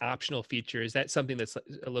that's like an optional feature. Is that something that's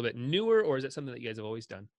a little bit newer, or is it something that you guys have always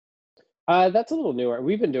done? That's a little newer.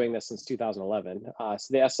 We've been doing this since 2011. So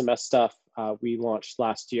the SMS stuff we launched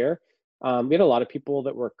last year. We had a lot of people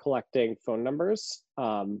that were collecting phone numbers,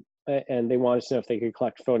 and they wanted to know if they could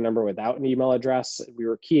collect phone number without an email address. We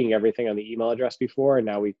were keying everything on the email address before, and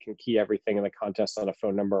now we can key everything in the contest on a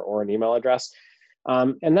phone number or an email address.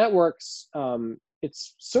 And that works.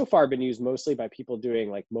 It's so far been used mostly by people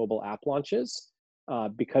doing like mobile app launches,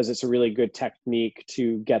 because it's a really good technique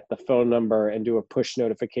to get the phone number and do a push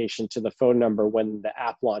notification to the phone number when the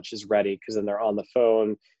app launch is ready, because then they're on the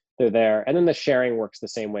phone, they're there. And then the sharing works the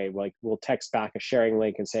same way. Like we'll text back a sharing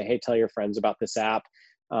link and say, hey, tell your friends about this app.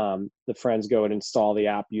 The friends go and install the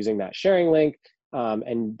app using that sharing link,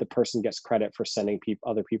 and the person gets credit for sending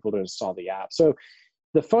other people to install the app. So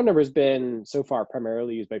the phone number has been so far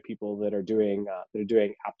primarily used by people that are doing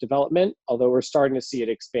app development, although we're starting to see it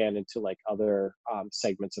expand into like other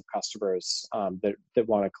segments of customers that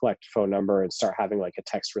want to collect phone number and start having like a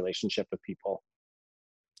text relationship with people.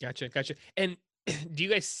 Gotcha, gotcha. And do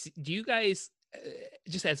you guys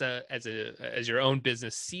just as your own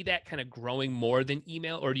business see that kind of growing more than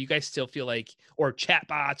email, or do you guys still feel like, or chat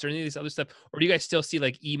bots or any of this other stuff, or do you guys still see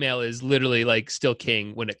like email is literally like still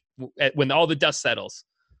king when all the dust settles?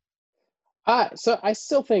 So I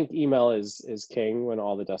still think email is king when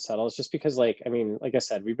all the dust settles, just because like, I mean, like I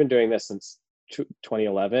said, we've been doing this since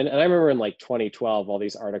 2011. And I remember in like 2012, all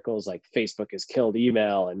these articles like Facebook has killed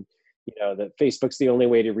email, and, that Facebook's the only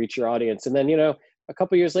way to reach your audience. And then, a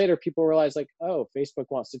couple years later, people realize like, oh, Facebook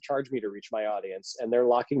wants to charge me to reach my audience, and they're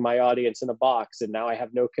locking my audience in a box. And now I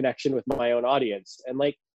have no connection with my own audience. And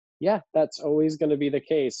like, yeah, that's always going to be the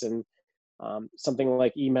case. And something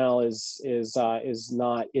like email is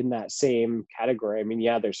not in that same category. I mean,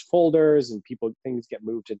 yeah, there's folders and things get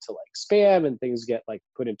moved into like spam, and things get like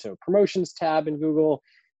put into a promotions tab in Google.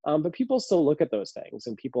 But people still look at those things,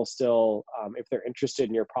 and people still, if they're interested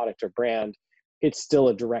in your product or brand, it's still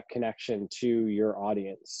a direct connection to your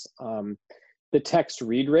audience. The text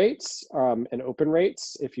read rates and open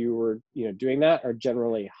rates, if you were doing that, are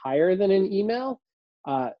generally higher than in email.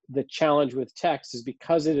 The challenge with text is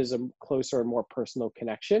because it is a closer and more personal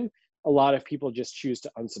connection, a lot of people just choose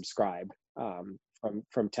to unsubscribe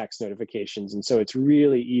from text notifications. And so it's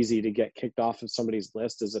really easy to get kicked off of somebody's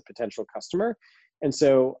list as a potential customer. And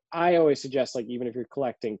so I always suggest, like, even if you're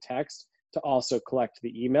collecting text, to also collect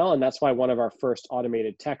the email. And that's why one of our first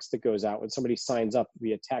automated texts that goes out when somebody signs up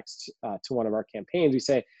via text to one of our campaigns, we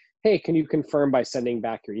say, hey, can you confirm by sending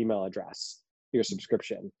back your email address, your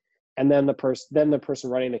subscription? And then the person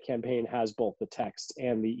running the campaign has both the text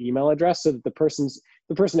and the email address, so that the person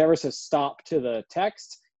never says stop to the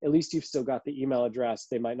text. At least you've still got the email address.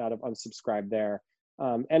 They might not have unsubscribed there.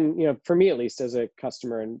 And for me at least, as a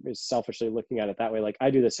customer, and is selfishly looking at it that way, like I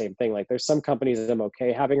do the same thing. Like there's some companies that I'm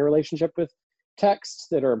okay having a relationship with text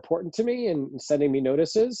that are important to me and sending me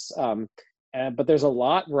notices. But there's a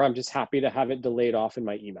lot where I'm just happy to have it delayed off in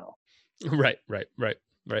my email. Right, right, right,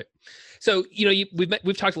 right. So,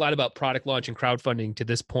 we've talked a lot about product launch and crowdfunding to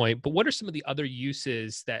this point, but what are some of the other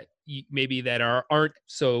uses that maybe that aren't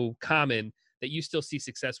so common that you still see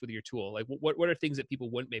success with your tool? Like, what are things that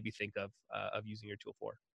people wouldn't maybe think of using your tool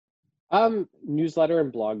for? Newsletter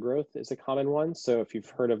and blog growth is a common one. So if you've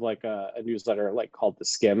heard of like a newsletter like called The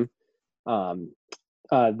Skim, um,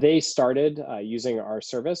 they started using our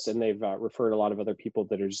service, and they've referred a lot of other people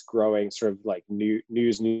that are just growing sort of like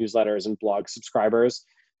newsletters and blog subscribers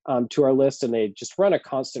to our list. And they just run a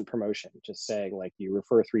constant promotion, just saying like, you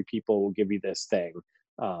refer 3 people, we'll give you this thing,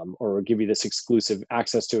 or we'll give you this exclusive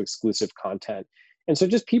access to exclusive content. And so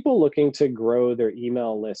just people looking to grow their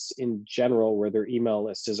email lists in general, where their email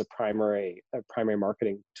list is a primary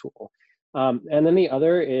marketing tool. And then the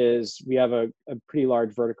other is we have a pretty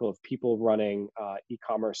large vertical of people running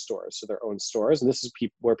e-commerce stores, so their own stores. And this is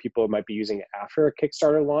where people might be using it after a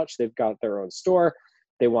Kickstarter launch. They've got their own store.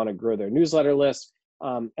 They want to grow their newsletter list.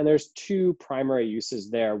 And there's 2 primary uses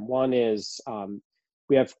there. One is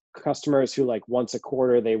we have customers who, like, once a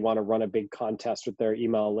quarter, they want to run a big contest with their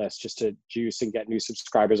email list just to juice and get new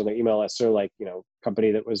subscribers on their email list. So like,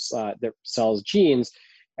 company that sells jeans.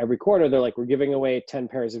 Every quarter, they're like, we're giving away 10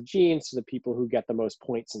 pairs of jeans to the people who get the most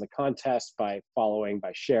points in the contest by following,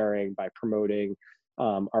 by sharing, by promoting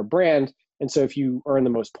our brand. And so if you earn the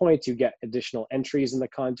most points, you get additional entries in the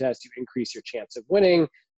contest. You increase your chance of winning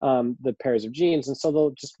the pairs of jeans. And so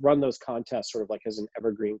they'll just run those contests sort of like as an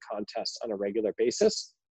evergreen contest on a regular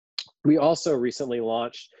basis. We also recently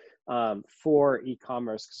launched for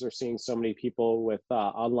e-commerce, because we're seeing so many people with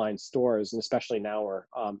online stores, and especially now where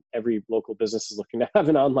every local business is looking to have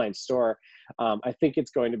an online store. I think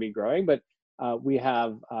it's going to be growing, but we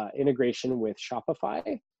have integration with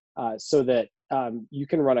Shopify so that you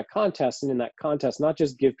can run a contest, and in that contest, not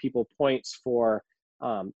just give people points for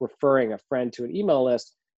referring a friend to an email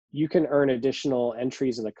list. You can earn additional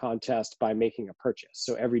entries in the contest by making a purchase.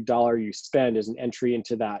 So every dollar you spend is an entry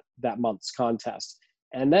into that month's contest.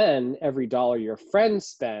 And then every dollar your friends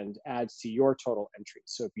spend adds to your total entries.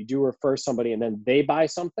 So if you do refer somebody and then they buy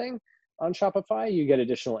something on Shopify, you get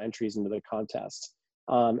additional entries into the contest.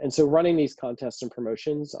 And so running these contests and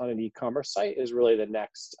promotions on an e-commerce site is really the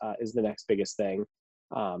next biggest thing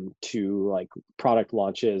to like product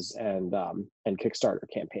launches and Kickstarter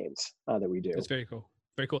campaigns that we do. That's very cool.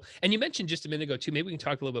 Very cool. And you mentioned just a minute ago too, maybe we can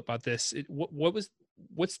talk a little bit about this.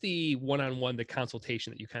 What's the one-on-one, the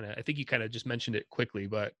consultation that I think you kind of just mentioned it quickly,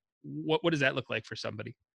 but what does that look like for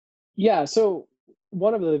somebody? Yeah. So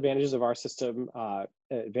one of the advantages of our system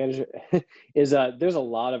is there's a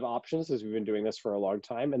lot of options, as we've been doing this for a long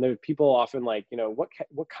time. And there people often like,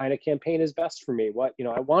 what kind of campaign is best for me?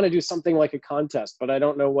 I want to do something like a contest, but I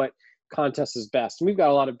don't know what contest is best. And we've got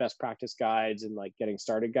a lot of best practice guides and like getting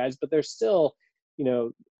started guides, but there's still,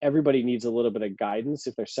 everybody needs a little bit of guidance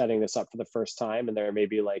if they're setting this up for the first time. And there may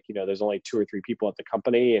be like, there's only 2 or 3 people at the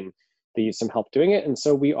company and they need some help doing it. And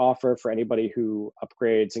so we offer for anybody who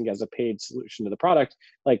upgrades and gets a paid solution to the product,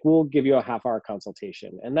 like we'll give you a half-hour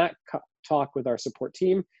consultation. And that talk with our support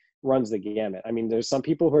team runs the gamut. I mean, there's some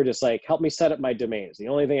people who are just like, help me set up my domains. The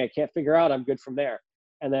only thing I can't figure out, I'm good from there.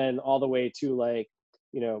 And then all the way to like,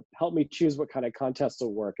 help me choose what kind of contest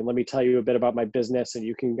will work. And let me tell you a bit about my business and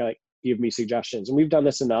you can like give me suggestions. And we've done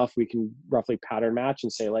this enough. We can roughly pattern match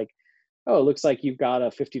and say like, oh, it looks like you've got a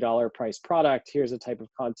 $50 price product. Here's a type of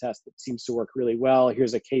contest that seems to work really well.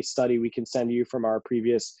 Here's a case study we can send you from our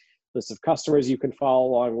previous list of customers you can follow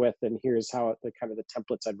along with. And here's how the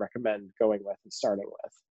templates I'd recommend going with and starting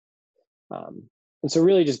with. And so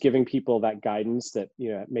really just giving people that guidance that,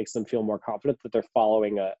 makes them feel more confident that they're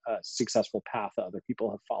following a successful path that other people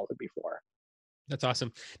have followed before. That's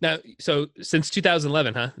awesome. Now, so since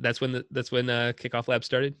 2011, huh? That's when Kickoff Lab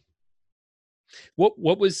started.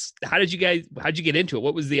 How'd you get into it?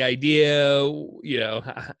 What was the idea?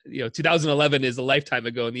 2011 is a lifetime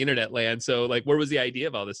ago in the internet land. So like, where was the idea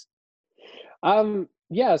of all this?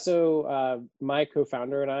 Yeah. So my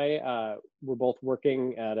co-founder and I were both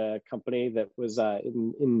working at a company that was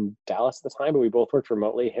in Dallas at the time, but we both worked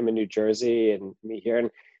remotely, him in New Jersey and me here. And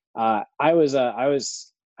I was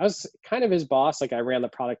kind of his boss. Like I ran the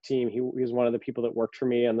product team. He was one of the people that worked for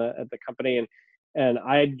me at the company. And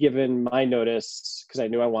I had given my notice because I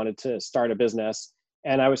knew I wanted to start a business.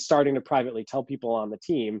 And I was starting to privately tell people on the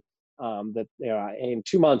team that, in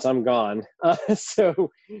 2 months I'm gone.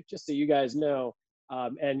 So just so you guys know.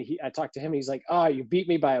 And I talked to him, he's like, oh, you beat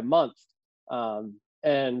me by a month.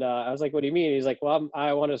 And I was like, what do you mean? He's like, well,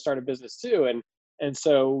 I want to start a business too. And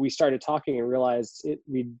so we started talking and realized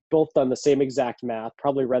we'd both done the same exact math,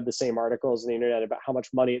 probably read the same articles on the internet about how much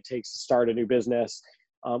money it takes to start a new business.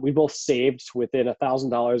 We both saved within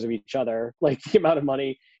 $1,000 of each other, like the amount of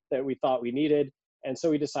money that we thought we needed. And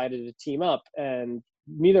so we decided to team up, and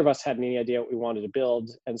neither of us had any idea what we wanted to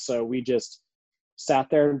build. And so we just sat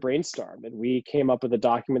there and brainstormed, and we came up with a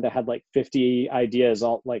document that had like 50 ideas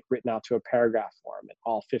all like written out to a paragraph form, and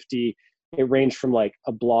all 50, it ranged from like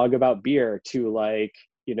a blog about beer to like,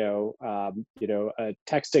 a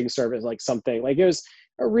texting service, like something like, it was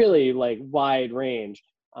a really like wide range.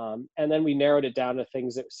 And then we narrowed it down to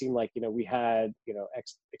things that seemed like, we had,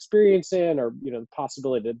 experience in, or, the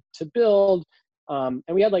possibility to build. And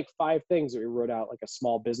we had like 5 things that we wrote out like a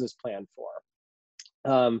small business plan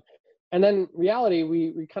for. And then reality,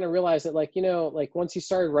 we kind of realized that like, like once you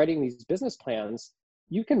started writing these business plans,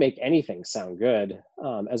 you can make anything sound good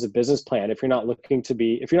as a business plan. If you're not looking to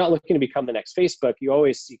become the next Facebook, you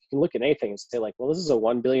can look at anything and say like, well, this is a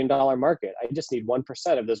 $1 billion market. I just need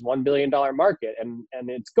 1% of this $1 billion market, and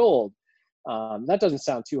it's gold. That doesn't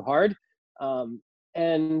sound too hard.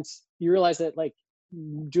 And you realize that like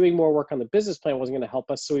doing more work on the business plan wasn't going to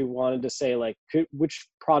help us. So we wanted to say like, which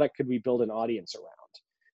product could we build an audience around?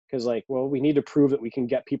 Because like, well, we need to prove that we can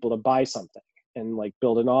get people to buy something and like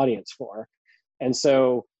build an audience for. And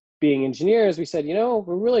so being engineers, we said, we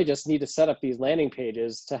really just need to set up these landing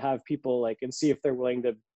pages to have people like, and see if they're willing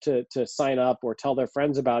to sign up or tell their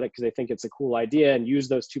friends about it because they think it's a cool idea, and use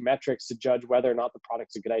those 2 metrics to judge whether or not the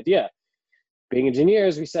product's a good idea. Being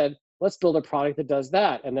engineers, we said, let's build a product that does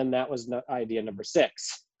that. And then that was idea number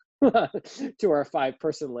 6 to our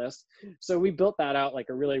 5-person list. So we built that out like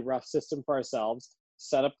a really rough system for ourselves,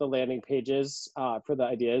 set up the landing pages for the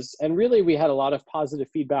ideas. And really we had a lot of positive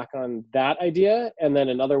feedback on that idea. And then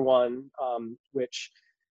another one, which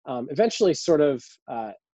eventually sort of,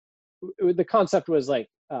 the concept was like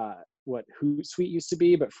what Hootsuite used to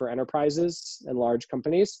be, but for enterprises and large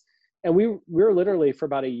companies. And we were literally for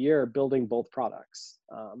about a year building both products.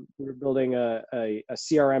 We were building a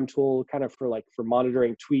CRM tool kind of for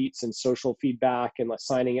monitoring tweets and social feedback and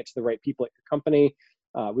assigning it to the right people at your company.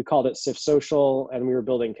 We called it SIF Social, and we were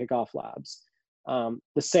building Kickoff Labs.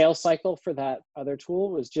 The sales cycle for that other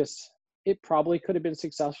tool was it probably could have been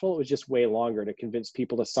successful. It was just way longer to convince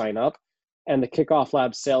people to sign up. And the Kickoff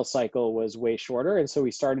Labs sales cycle was way shorter. And so we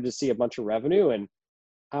started to see a bunch of revenue. And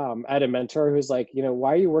I had a mentor who's like,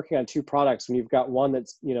 why are you working on 2 products when you've got one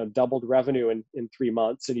that's, doubled revenue in 3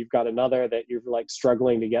 months, and you've got another that you're like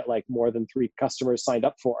struggling to get like more than 3 customers signed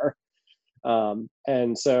up for?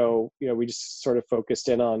 And so, we just sort of focused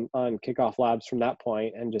in on Kickoff Labs from that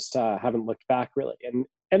point, and just haven't looked back really, and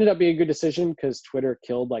ended up being a good decision because Twitter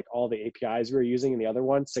killed like all the APIs we were using in the other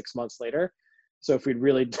one 6 months later. So if we'd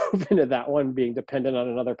really dove into that one being dependent on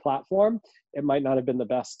another platform, it might not have been the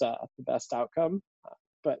best outcome.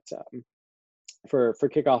 But for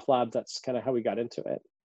Kickoff Labs, that's kind of how we got into it.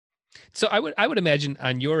 So I would imagine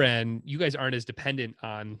on your end, you guys aren't as dependent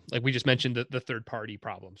on, like we just mentioned, the 3rd-party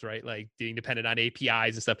problems, right? Like being dependent on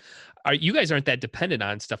APIs and stuff. You guys aren't that dependent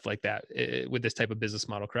on stuff like that with this type of business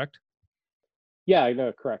model, correct? Yeah,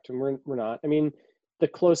 no, correct. And we're not. I mean, the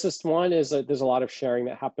closest one is there's a lot of sharing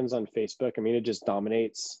that happens on Facebook. I mean, it just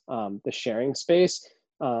dominates the sharing space.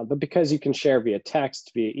 But because you can share via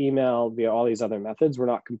text, via email, via all these other methods, we're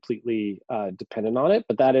not completely dependent on it.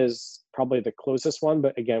 But that is probably the closest one.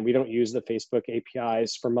 But again, we don't use the Facebook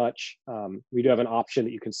APIs for much. We do have an option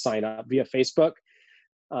that you can sign up via Facebook.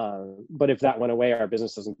 But if that went away, our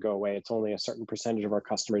business doesn't go away. It's only a certain percentage of our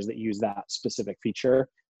customers that use that specific feature.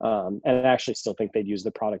 And I actually still think they'd use the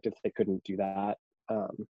product if they couldn't do that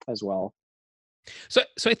as well. So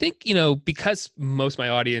I think, because most of my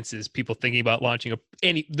audience is people thinking about launching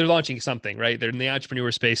they're launching something, right? They're in the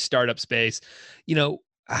entrepreneur space, startup space.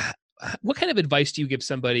 What kind of advice do you give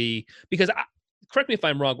somebody? Because correct me if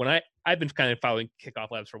I'm wrong. When I've been kind of following Kickoff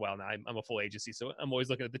Labs for a while now. I'm a full agency, so I'm always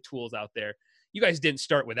looking at the tools out there. You guys didn't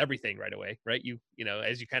start with everything right away, right? You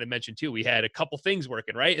as you kind of mentioned too, we had a couple things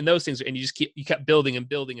working, right? And those things, and you kept building and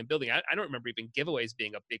building and building. I don't remember even giveaways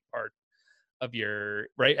being a big part of your,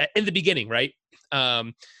 right, in the beginning, right?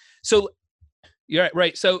 So you're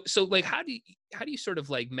right. So like, how do you sort of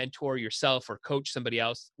like mentor yourself or coach somebody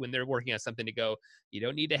else when they're working on something to go, you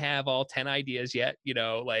don't need to have all 10 ideas yet,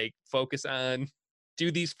 like focus on,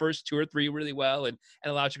 do these first 2 or 3 really well and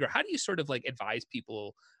allow it to grow. How do you sort of like advise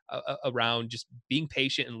people around just being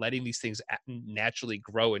patient and letting these things naturally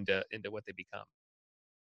grow into what they become?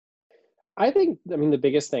 I mean, the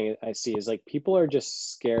biggest thing I see is like people are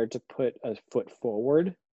just scared to put a foot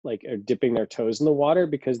forward, like are dipping their toes in the water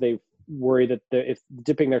because worry that if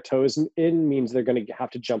dipping their toes in means they're going to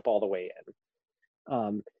have to jump all the way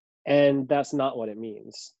in. And that's not what it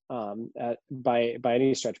means by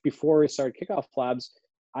any stretch. Before we started Kickoff Labs,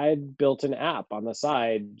 I had built an app on the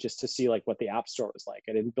side just to see like what the App Store was like.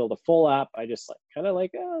 I didn't build a full app. I just like kind of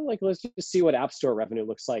like let's just see what App Store revenue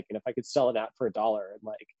looks like, and if I could sell an app for $1, and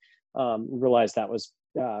like realized that was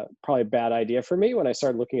probably a bad idea for me when I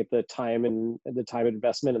started looking at the time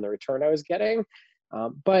investment and the return I was getting.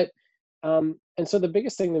 And so the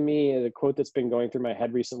biggest thing to me, the quote that's been going through my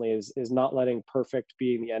head recently is not letting perfect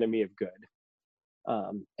being the enemy of good.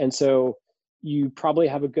 And so you probably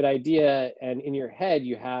have a good idea, and in your head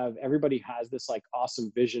you have, everybody has this like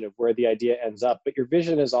awesome vision of where the idea ends up, but your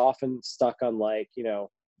vision is often stuck on like, you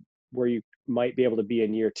know, where you might be able to be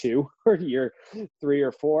in year 2 or year 3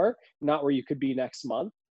 or 4, not where you could be next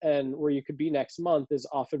month. And where you could be next month is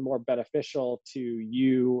often more beneficial to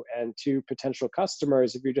you and to potential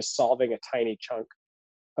customers if you're just solving a tiny chunk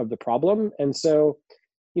of the problem. And so,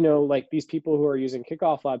 you know, like these people who are using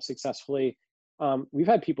Kickoff Labs successfully, we've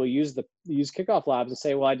had people use Kickoff Labs and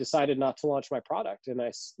say, well, I decided not to launch my product. And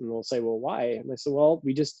they'll say, well, why? And I said, well,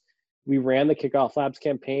 we ran the Kickoff Labs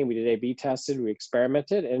campaign. We did A/B tested, we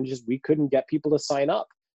experimented, and we couldn't get people to sign up.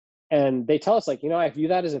 And they tell us like, you know, I view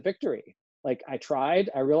that as a victory. Like I tried,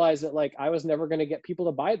 I realized that like I was never going to get people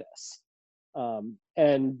to buy this.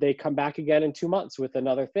 And they come back again in 2 months with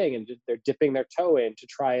another thing, and they're dipping their toe in to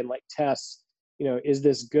try and like test, you know, is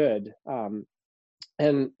this good?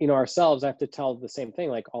 And, you know, ourselves, I have to tell the same thing,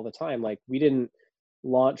 like all the time, like we didn't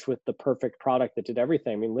launch with the perfect product that did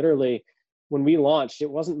everything. I mean, literally when we launched,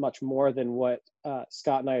 it wasn't much more than what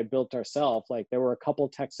Scott and I had built ourselves. Like there were a couple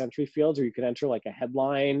text entry fields where you could enter like a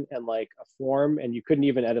headline and like a form, and you couldn't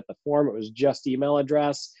even edit the form. It was just email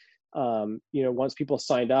address. You know, once people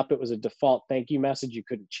signed up, it was a default thank you message. You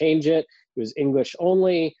couldn't change it. It was English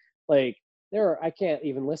only. Like I can't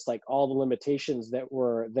even list like all the limitations that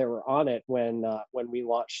were on it when we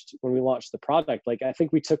launched the product. Like I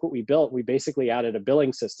think we took what we built, we basically added a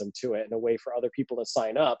billing system to it and a way for other people to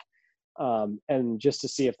sign up. And just to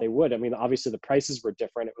see if they would. I mean, obviously the prices were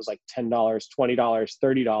different. It was like $10, $20,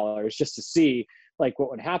 $30, just to see like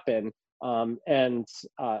what would happen. And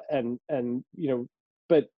you know,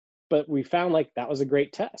 but we found like that was a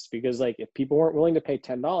great test, because like if people weren't willing to pay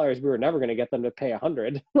 $10, we were never going to get them to pay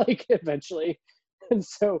 $100, like eventually. And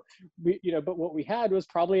so you know, but what we had was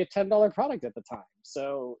probably a $10 product at the time.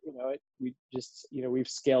 So, you know, we just, you know, we've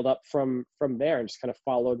scaled up from there and just kind of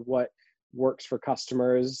followed what works for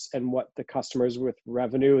customers and what the customers with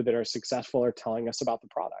revenue that are successful are telling us about the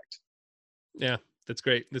product. Yeah, that's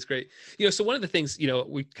great. That's great. You know, so one of the things, you know,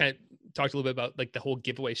 we kind of talked a little bit about like the whole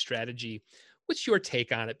giveaway strategy. What's your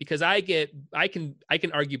take on it? Because I can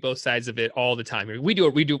argue both sides of it all the time. We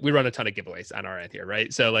run a ton of giveaways on our end here,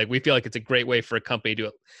 right? So like we feel like it's a great way for a company to do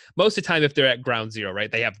it. Most of the time, if they're at ground zero, right?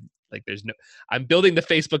 They have like I'm building the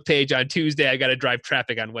Facebook page on Tuesday. I got to drive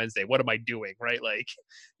traffic on Wednesday. What am I doing, right? Like,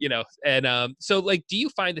 you know, and so like, do you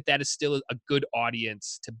find that is still a good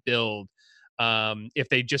audience to build? If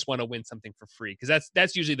they just want to win something for free, because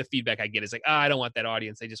that's usually the feedback I get is like, I don't want that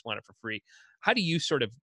audience. They just want it for free. How do you sort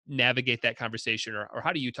of navigate that conversation, or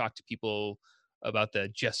how do you talk to people about the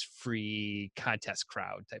just free contest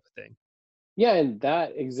crowd type of thing? Yeah, and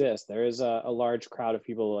that exists. There is a large crowd of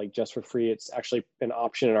people like just for free. It's actually an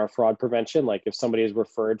option in our fraud prevention. Like if somebody is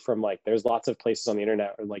referred from like, there's lots of places on the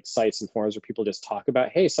internet or like sites and forums where people just talk about,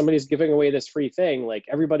 hey, somebody's giving away this free thing. Like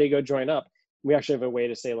everybody go join up. We actually have a way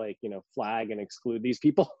to say like, you know, flag and exclude these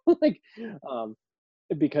people, like,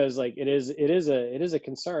 because like it is a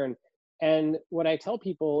concern. And what I tell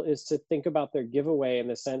people is to think about their giveaway in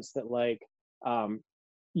the sense that like,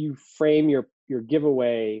 you frame your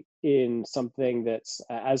giveaway in something that's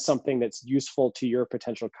as something that's useful to your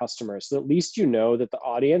potential customers, so at least you know that the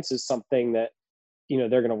audience is something that, you know,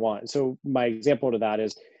 they're going to want. So my example to that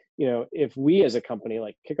is, you know, if we as a company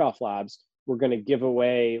like Kickoff Labs, we're going to give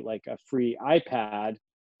away like a free iPad,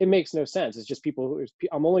 it makes no sense. It's just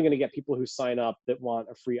I'm only going to get people who sign up that want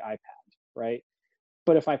a free iPad, right?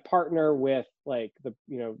 But if I partner with like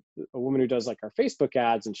you know, a woman who does like our Facebook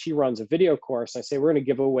ads and she runs a video course, I say we're going to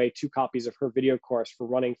give away 2 copies of her video course for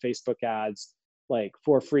running Facebook ads like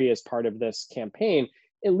for free as part of this campaign.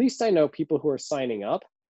 At least I know people who are signing up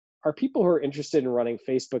are people who are interested in running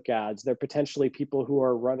Facebook ads. They're potentially people who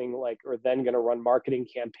are running like, or then going to run marketing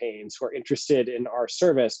campaigns, who are interested in our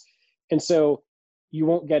service. And so you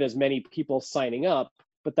won't get as many people signing up,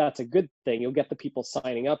 but that's a good thing. You'll get the people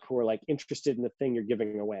signing up who are like interested in the thing you're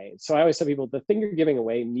giving away. So I always tell people the thing you're giving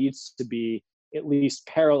away needs to be at least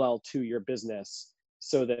parallel to your business,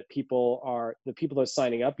 so that the people that are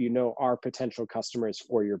signing up, are potential customers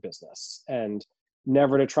for your business, and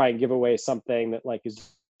never to try and give away something that like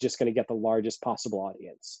is just going to get the largest possible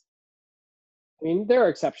audience. I mean, there are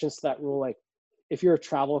exceptions to that rule. Like if you're a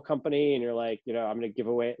travel company and you're like, I'm going to give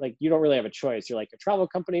away, like, you don't really have a choice. You're like a travel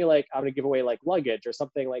company, like, I'm going to give away like luggage or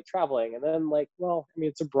something like traveling. And then like, well, I mean,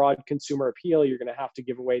 it's a broad consumer appeal. You're going to have to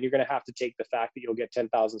give away, you're going to have to take the fact that you'll get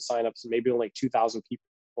 10,000 signups and maybe only 2,000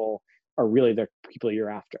 people are really the people you're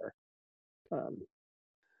after.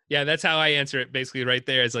 Yeah, that's how I answer it basically right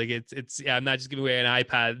there. It's like, yeah, I'm not just giving away an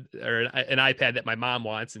iPad or an iPad that my mom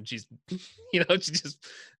wants. And she's, she just,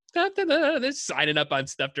 they're signing up on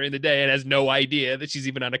stuff during the day and has no idea that she's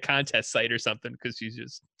even on a contest site or something, because she's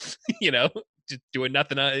just, just doing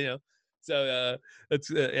nothing. So that's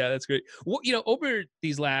great. Well, over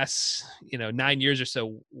these last 9 years or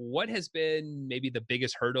so, what has been maybe the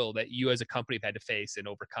biggest hurdle that you as a company have had to face and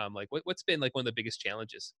overcome? Like, what's been like one of the biggest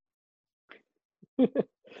challenges?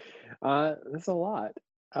 That's a lot.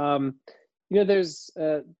 Um, there's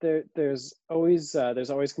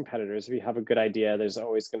always competitors. If you have a good idea, there's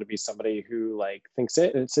always going to be somebody who like thinks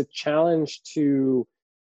it. And it's a challenge to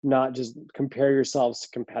not just compare yourselves to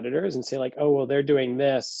competitors and say like, oh, well, they're doing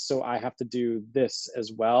this, so I have to do this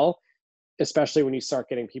as well. Especially when you start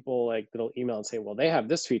getting people like that'll email and say, well, they have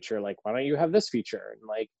this feature, like, why don't you have this feature? And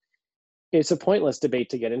like, it's a pointless debate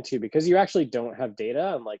to get into because you actually don't have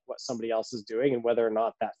data on like what somebody else is doing and whether or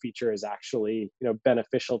not that feature is actually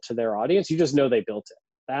beneficial to their audience. You just know they built it.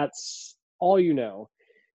 That's all you know.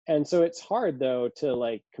 And so it's hard though to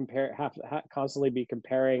like compare, constantly be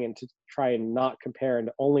comparing, and to try and not compare and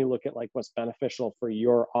to only look at like what's beneficial for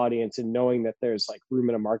your audience, and knowing that there's like room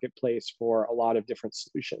in a marketplace for a lot of different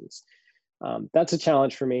solutions. That's a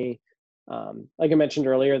challenge for me. Like I mentioned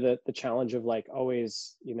earlier, the challenge of like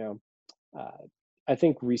always, I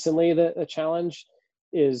think recently the challenge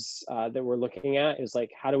is that we're looking at is like,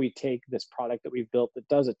 how do we take this product that we've built that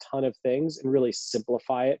does a ton of things and really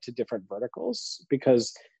simplify it to different verticals?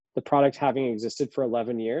 Because the product having existed for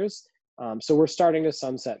 11 years, so we're starting to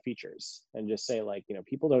sunset features and just say like,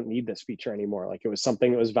 people don't need this feature anymore. Like it was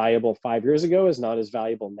something that was valuable 5 years ago is not as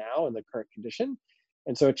valuable now in the current condition.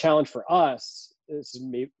 And so a challenge for us, this is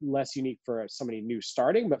less unique for somebody new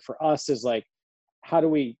starting, but for us is like, how do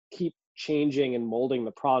we keep changing and molding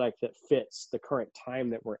the product that fits the current time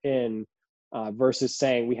that we're in, versus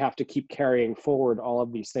saying we have to keep carrying forward all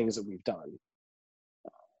of these things that we've done.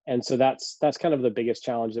 And so that's kind of the biggest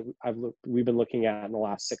challenge that we've been looking at in the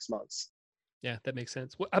last 6 months. Yeah, that makes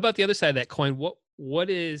sense. How about the other side of that coin? What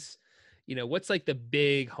is, what's like the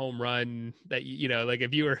big home run that, like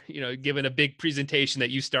if you were, given a big presentation that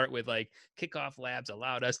you start with like Kickoff Labs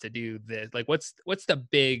allowed us to do this, like what's the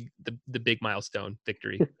big milestone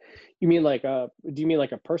victory? You mean like do you mean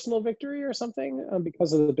like a personal victory or something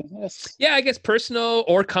because of the business? Yeah, I guess personal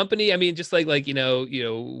or company. I mean, just like we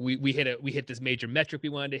hit this major metric we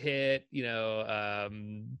wanted to hit.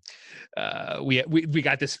 We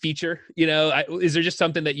got this feature. Is there just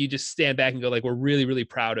something that you just stand back and go like, we're really really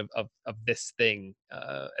proud of this thing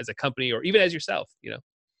as a company or even as yourself?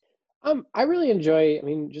 I really enjoy, I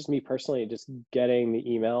mean, just me personally, just getting the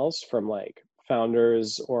emails from like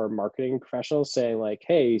founders or marketing professionals saying like,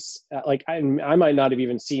 hey, like I might not have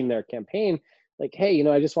even seen their campaign. Like, hey,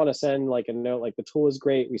 I just want to send like a note, like the tool is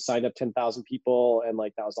great. We signed up 10,000 people and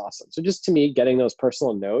like, that was awesome. So just to me, getting those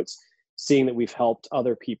personal notes, seeing that we've helped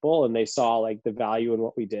other people and they saw like the value in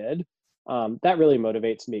what we did, that really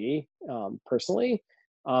motivates me personally.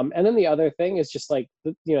 And then the other thing is just like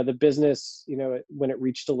the business, when it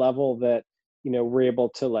reached a level that we're able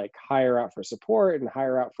to like hire out for support and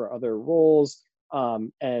hire out for other roles,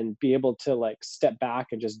 and be able to like step back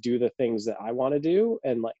and just do the things that I want to do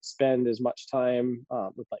and like spend as much time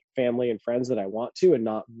with like family and friends that I want to, and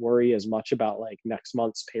not worry as much about like next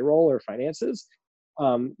month's payroll or finances.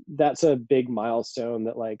 That's a big milestone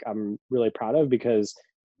that like I'm really proud of, because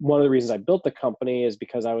one of the reasons I built the company is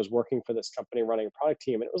because I was working for this company running a product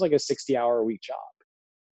team, and it was like a 60-hour-a-week job.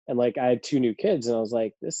 And like I had 2 new kids and I was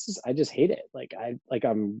like, I just hate it.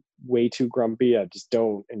 I'm way too grumpy. I just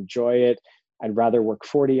don't enjoy it. I'd rather work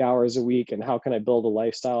 40 hours a week. And how can I build a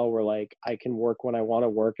lifestyle where like I can work when I want to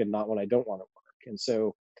work and not when I don't want to work? And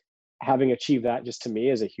so having achieved that just to me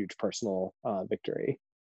is a huge personal victory.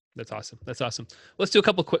 That's awesome. That's awesome. Let's do a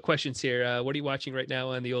couple quick questions here. What are you watching right now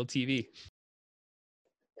on the old TV?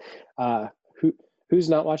 Uh, who's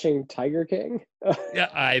not watching Tiger King? Yeah,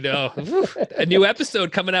 I know. A new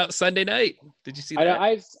episode coming out Sunday night. Did you see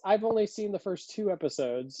that? I've only seen the first 2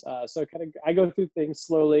 episodes, so kind of I go through things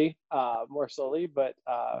slowly, more slowly. But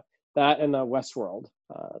that and Westworld,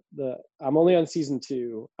 I'm only on season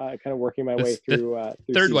 2, kind of working my way through.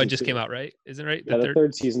 Third one season just 2. came out, right? Isn't it right? Yeah, the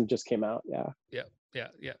third season just came out. Yeah. Yeah.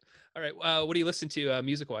 All right. What do you listen to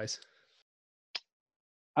music wise?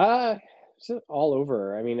 So all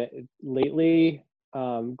over. I mean, lately,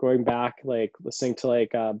 going back, like listening to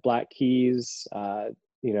like Black Keys.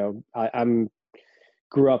 I'm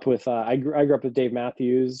grew up with I grew up with Dave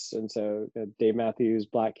Matthews, and so Dave Matthews,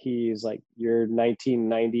 Black Keys, like your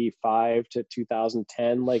 1995 to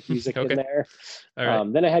 2010 like music in Okay. there. All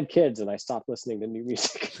right. Then I had kids and I stopped listening to new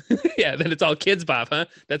music. Yeah, then it's all kids pop, huh?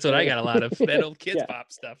 That's what I got a lot of, that old kids Yeah.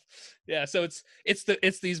 pop stuff. Yeah, so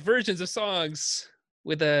it's these versions of songs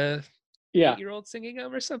with a Yeah. 8-year-old singing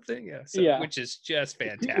them or something. Yeah, Yeah. which is just It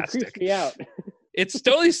fantastic. creeps me out. It's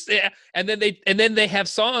totally, and then they have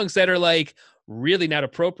songs that are like really not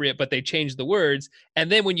appropriate, but they change the words. And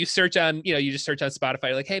then when you search on, you just search on Spotify,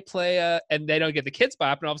 you're like, hey, play, and they don't get the kids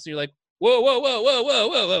pop, and all of a sudden you're like,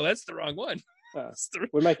 whoa, that's the wrong one.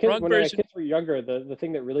 When my kids were younger, the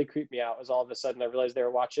thing that really creeped me out was all of a sudden I realized they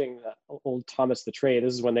were watching old Thomas the Train.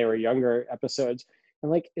 This is when they were younger episodes. I'm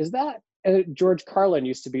like, is that George Carlin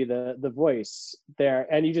used to be the voice there,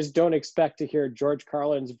 and you just don't expect to hear George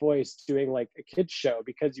Carlin's voice doing like a kids show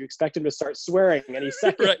because you expect him to start swearing any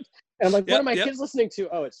second. Right. And I'm like, what are my kids listening to?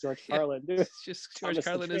 Oh, it's George Carlin. Dude. It's just George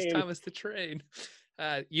Carlin is Thomas the Train.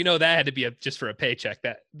 That had to be just for a paycheck.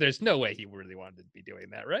 That there's no way he really wanted to be doing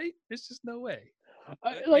that, right? There's just no way.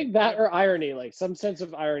 Like that or irony, like some sense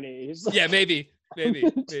of irony. Yeah, maybe.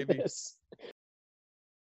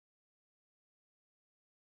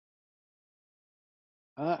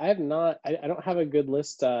 I have not. I don't have a good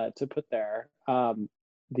list to put there. What's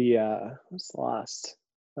the last?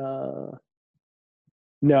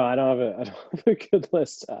 No, I don't have a good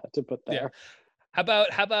list to put there. Yeah.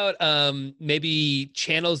 How about maybe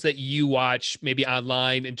channels that you watch maybe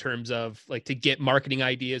online in terms of like to get marketing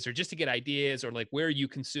ideas or just to get ideas, or like where are you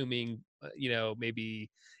consuming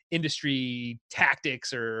maybe industry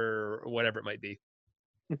tactics or whatever it might be?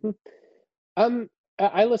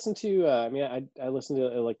 I listen to I listen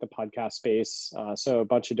to like the podcast space, so a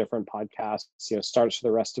bunch of different podcasts. Starts for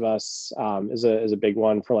the Rest of Us is a big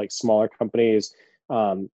one for like smaller companies.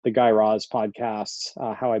 The Guy Raz podcast,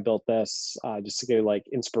 How I Built This, just to get like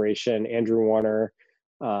inspiration. Andrew Warner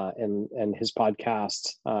and his podcast,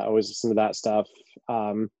 always listen to that stuff.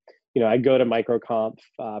 I go to MicroConf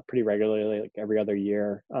pretty regularly, like every other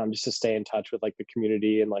year, just to stay in touch with like the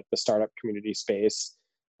community and like the startup community space,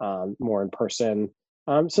 more in person.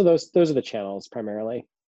 So those are the channels primarily.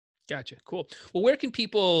 Gotcha. Cool. Well, where can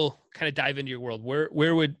people kind of dive into your world?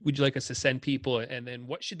 Where would you like us to send people, and then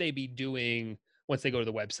what should they be doing once they go to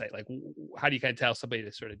the website? Like, how do you kind of tell somebody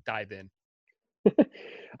to sort of dive in?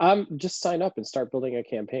 Just sign up and start building a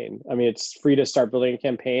campaign. I mean, it's free to start building a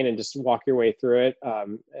campaign and just walk your way through it.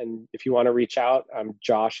 And if you want to reach out,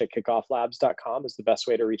 Josh@kickofflabs.com is the best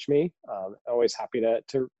way to reach me. Always happy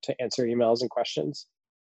to answer emails and questions.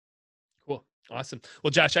 Cool. Awesome.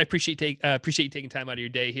 Well, Josh, I appreciate you taking time out of your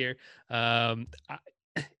day here.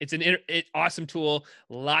 It's an awesome tool,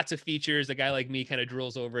 lots of features. A guy like me kind of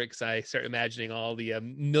drools over it because I start imagining all the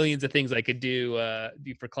millions of things I could do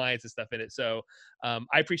for clients and stuff in it. So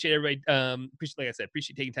I appreciate everybody. Like I said,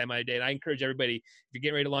 appreciate taking time out of your day. And I encourage everybody, if you're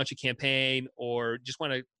getting ready to launch a campaign or just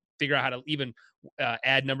want to figure out how to even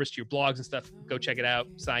add numbers to your blogs and stuff, go check it out,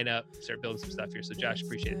 sign up, start building some stuff here. So Josh,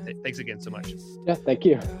 appreciate it. Thanks again so much. Yeah, thank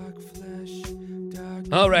you.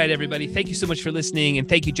 All right, everybody. Thank you so much for listening. And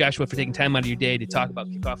thank you, Joshua, for taking time out of your day to talk about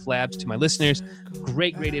Kickoff Labs to my listeners.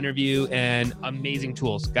 Great interview and amazing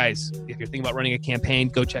tools. Guys, if you're thinking about running a campaign,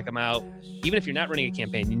 go check them out. Even if you're not running a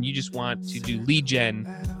campaign and you just want to do lead gen,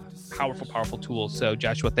 powerful tools. So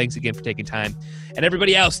Joshua, thanks again for taking time. And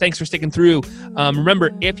everybody else, thanks for sticking through.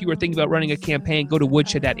 Remember, if you were thinking about running a campaign, go to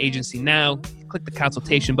woodshed.agency now. Click the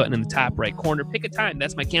consultation button in the top right corner. Pick a time.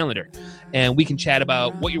 That's my calendar. And we can chat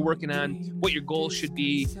about what you're working on, what your goals should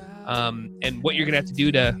be, and what you're going to have to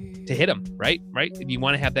do to hit them, right? You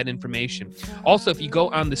want to have that information. Also, if you go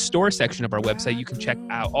on the store section of our website, you can check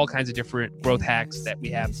out all kinds of different growth hacks that we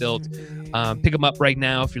have built. Pick them up right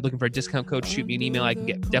now. If you're looking for a discount code, shoot me an email. I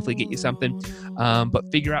can definitely get you something. But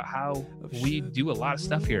figure out how we do a lot of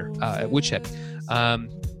stuff here at Woodshed.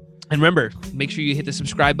 And remember, make sure you hit the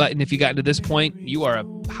subscribe button. If you got to this point, you are a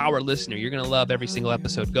power listener. You're going to love every single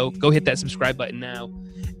episode. Go hit that subscribe button now.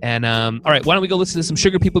 And all right, why don't we go listen to some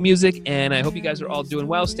Sugar People music? And I hope you guys are all doing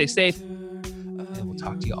well. Stay safe. And we'll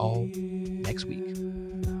talk to you all next week.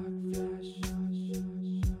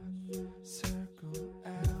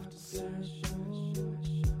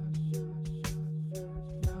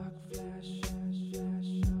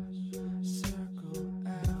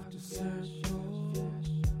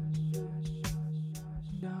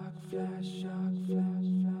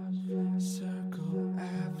 circle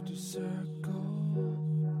after circle.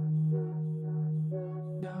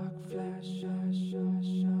 Dark flash,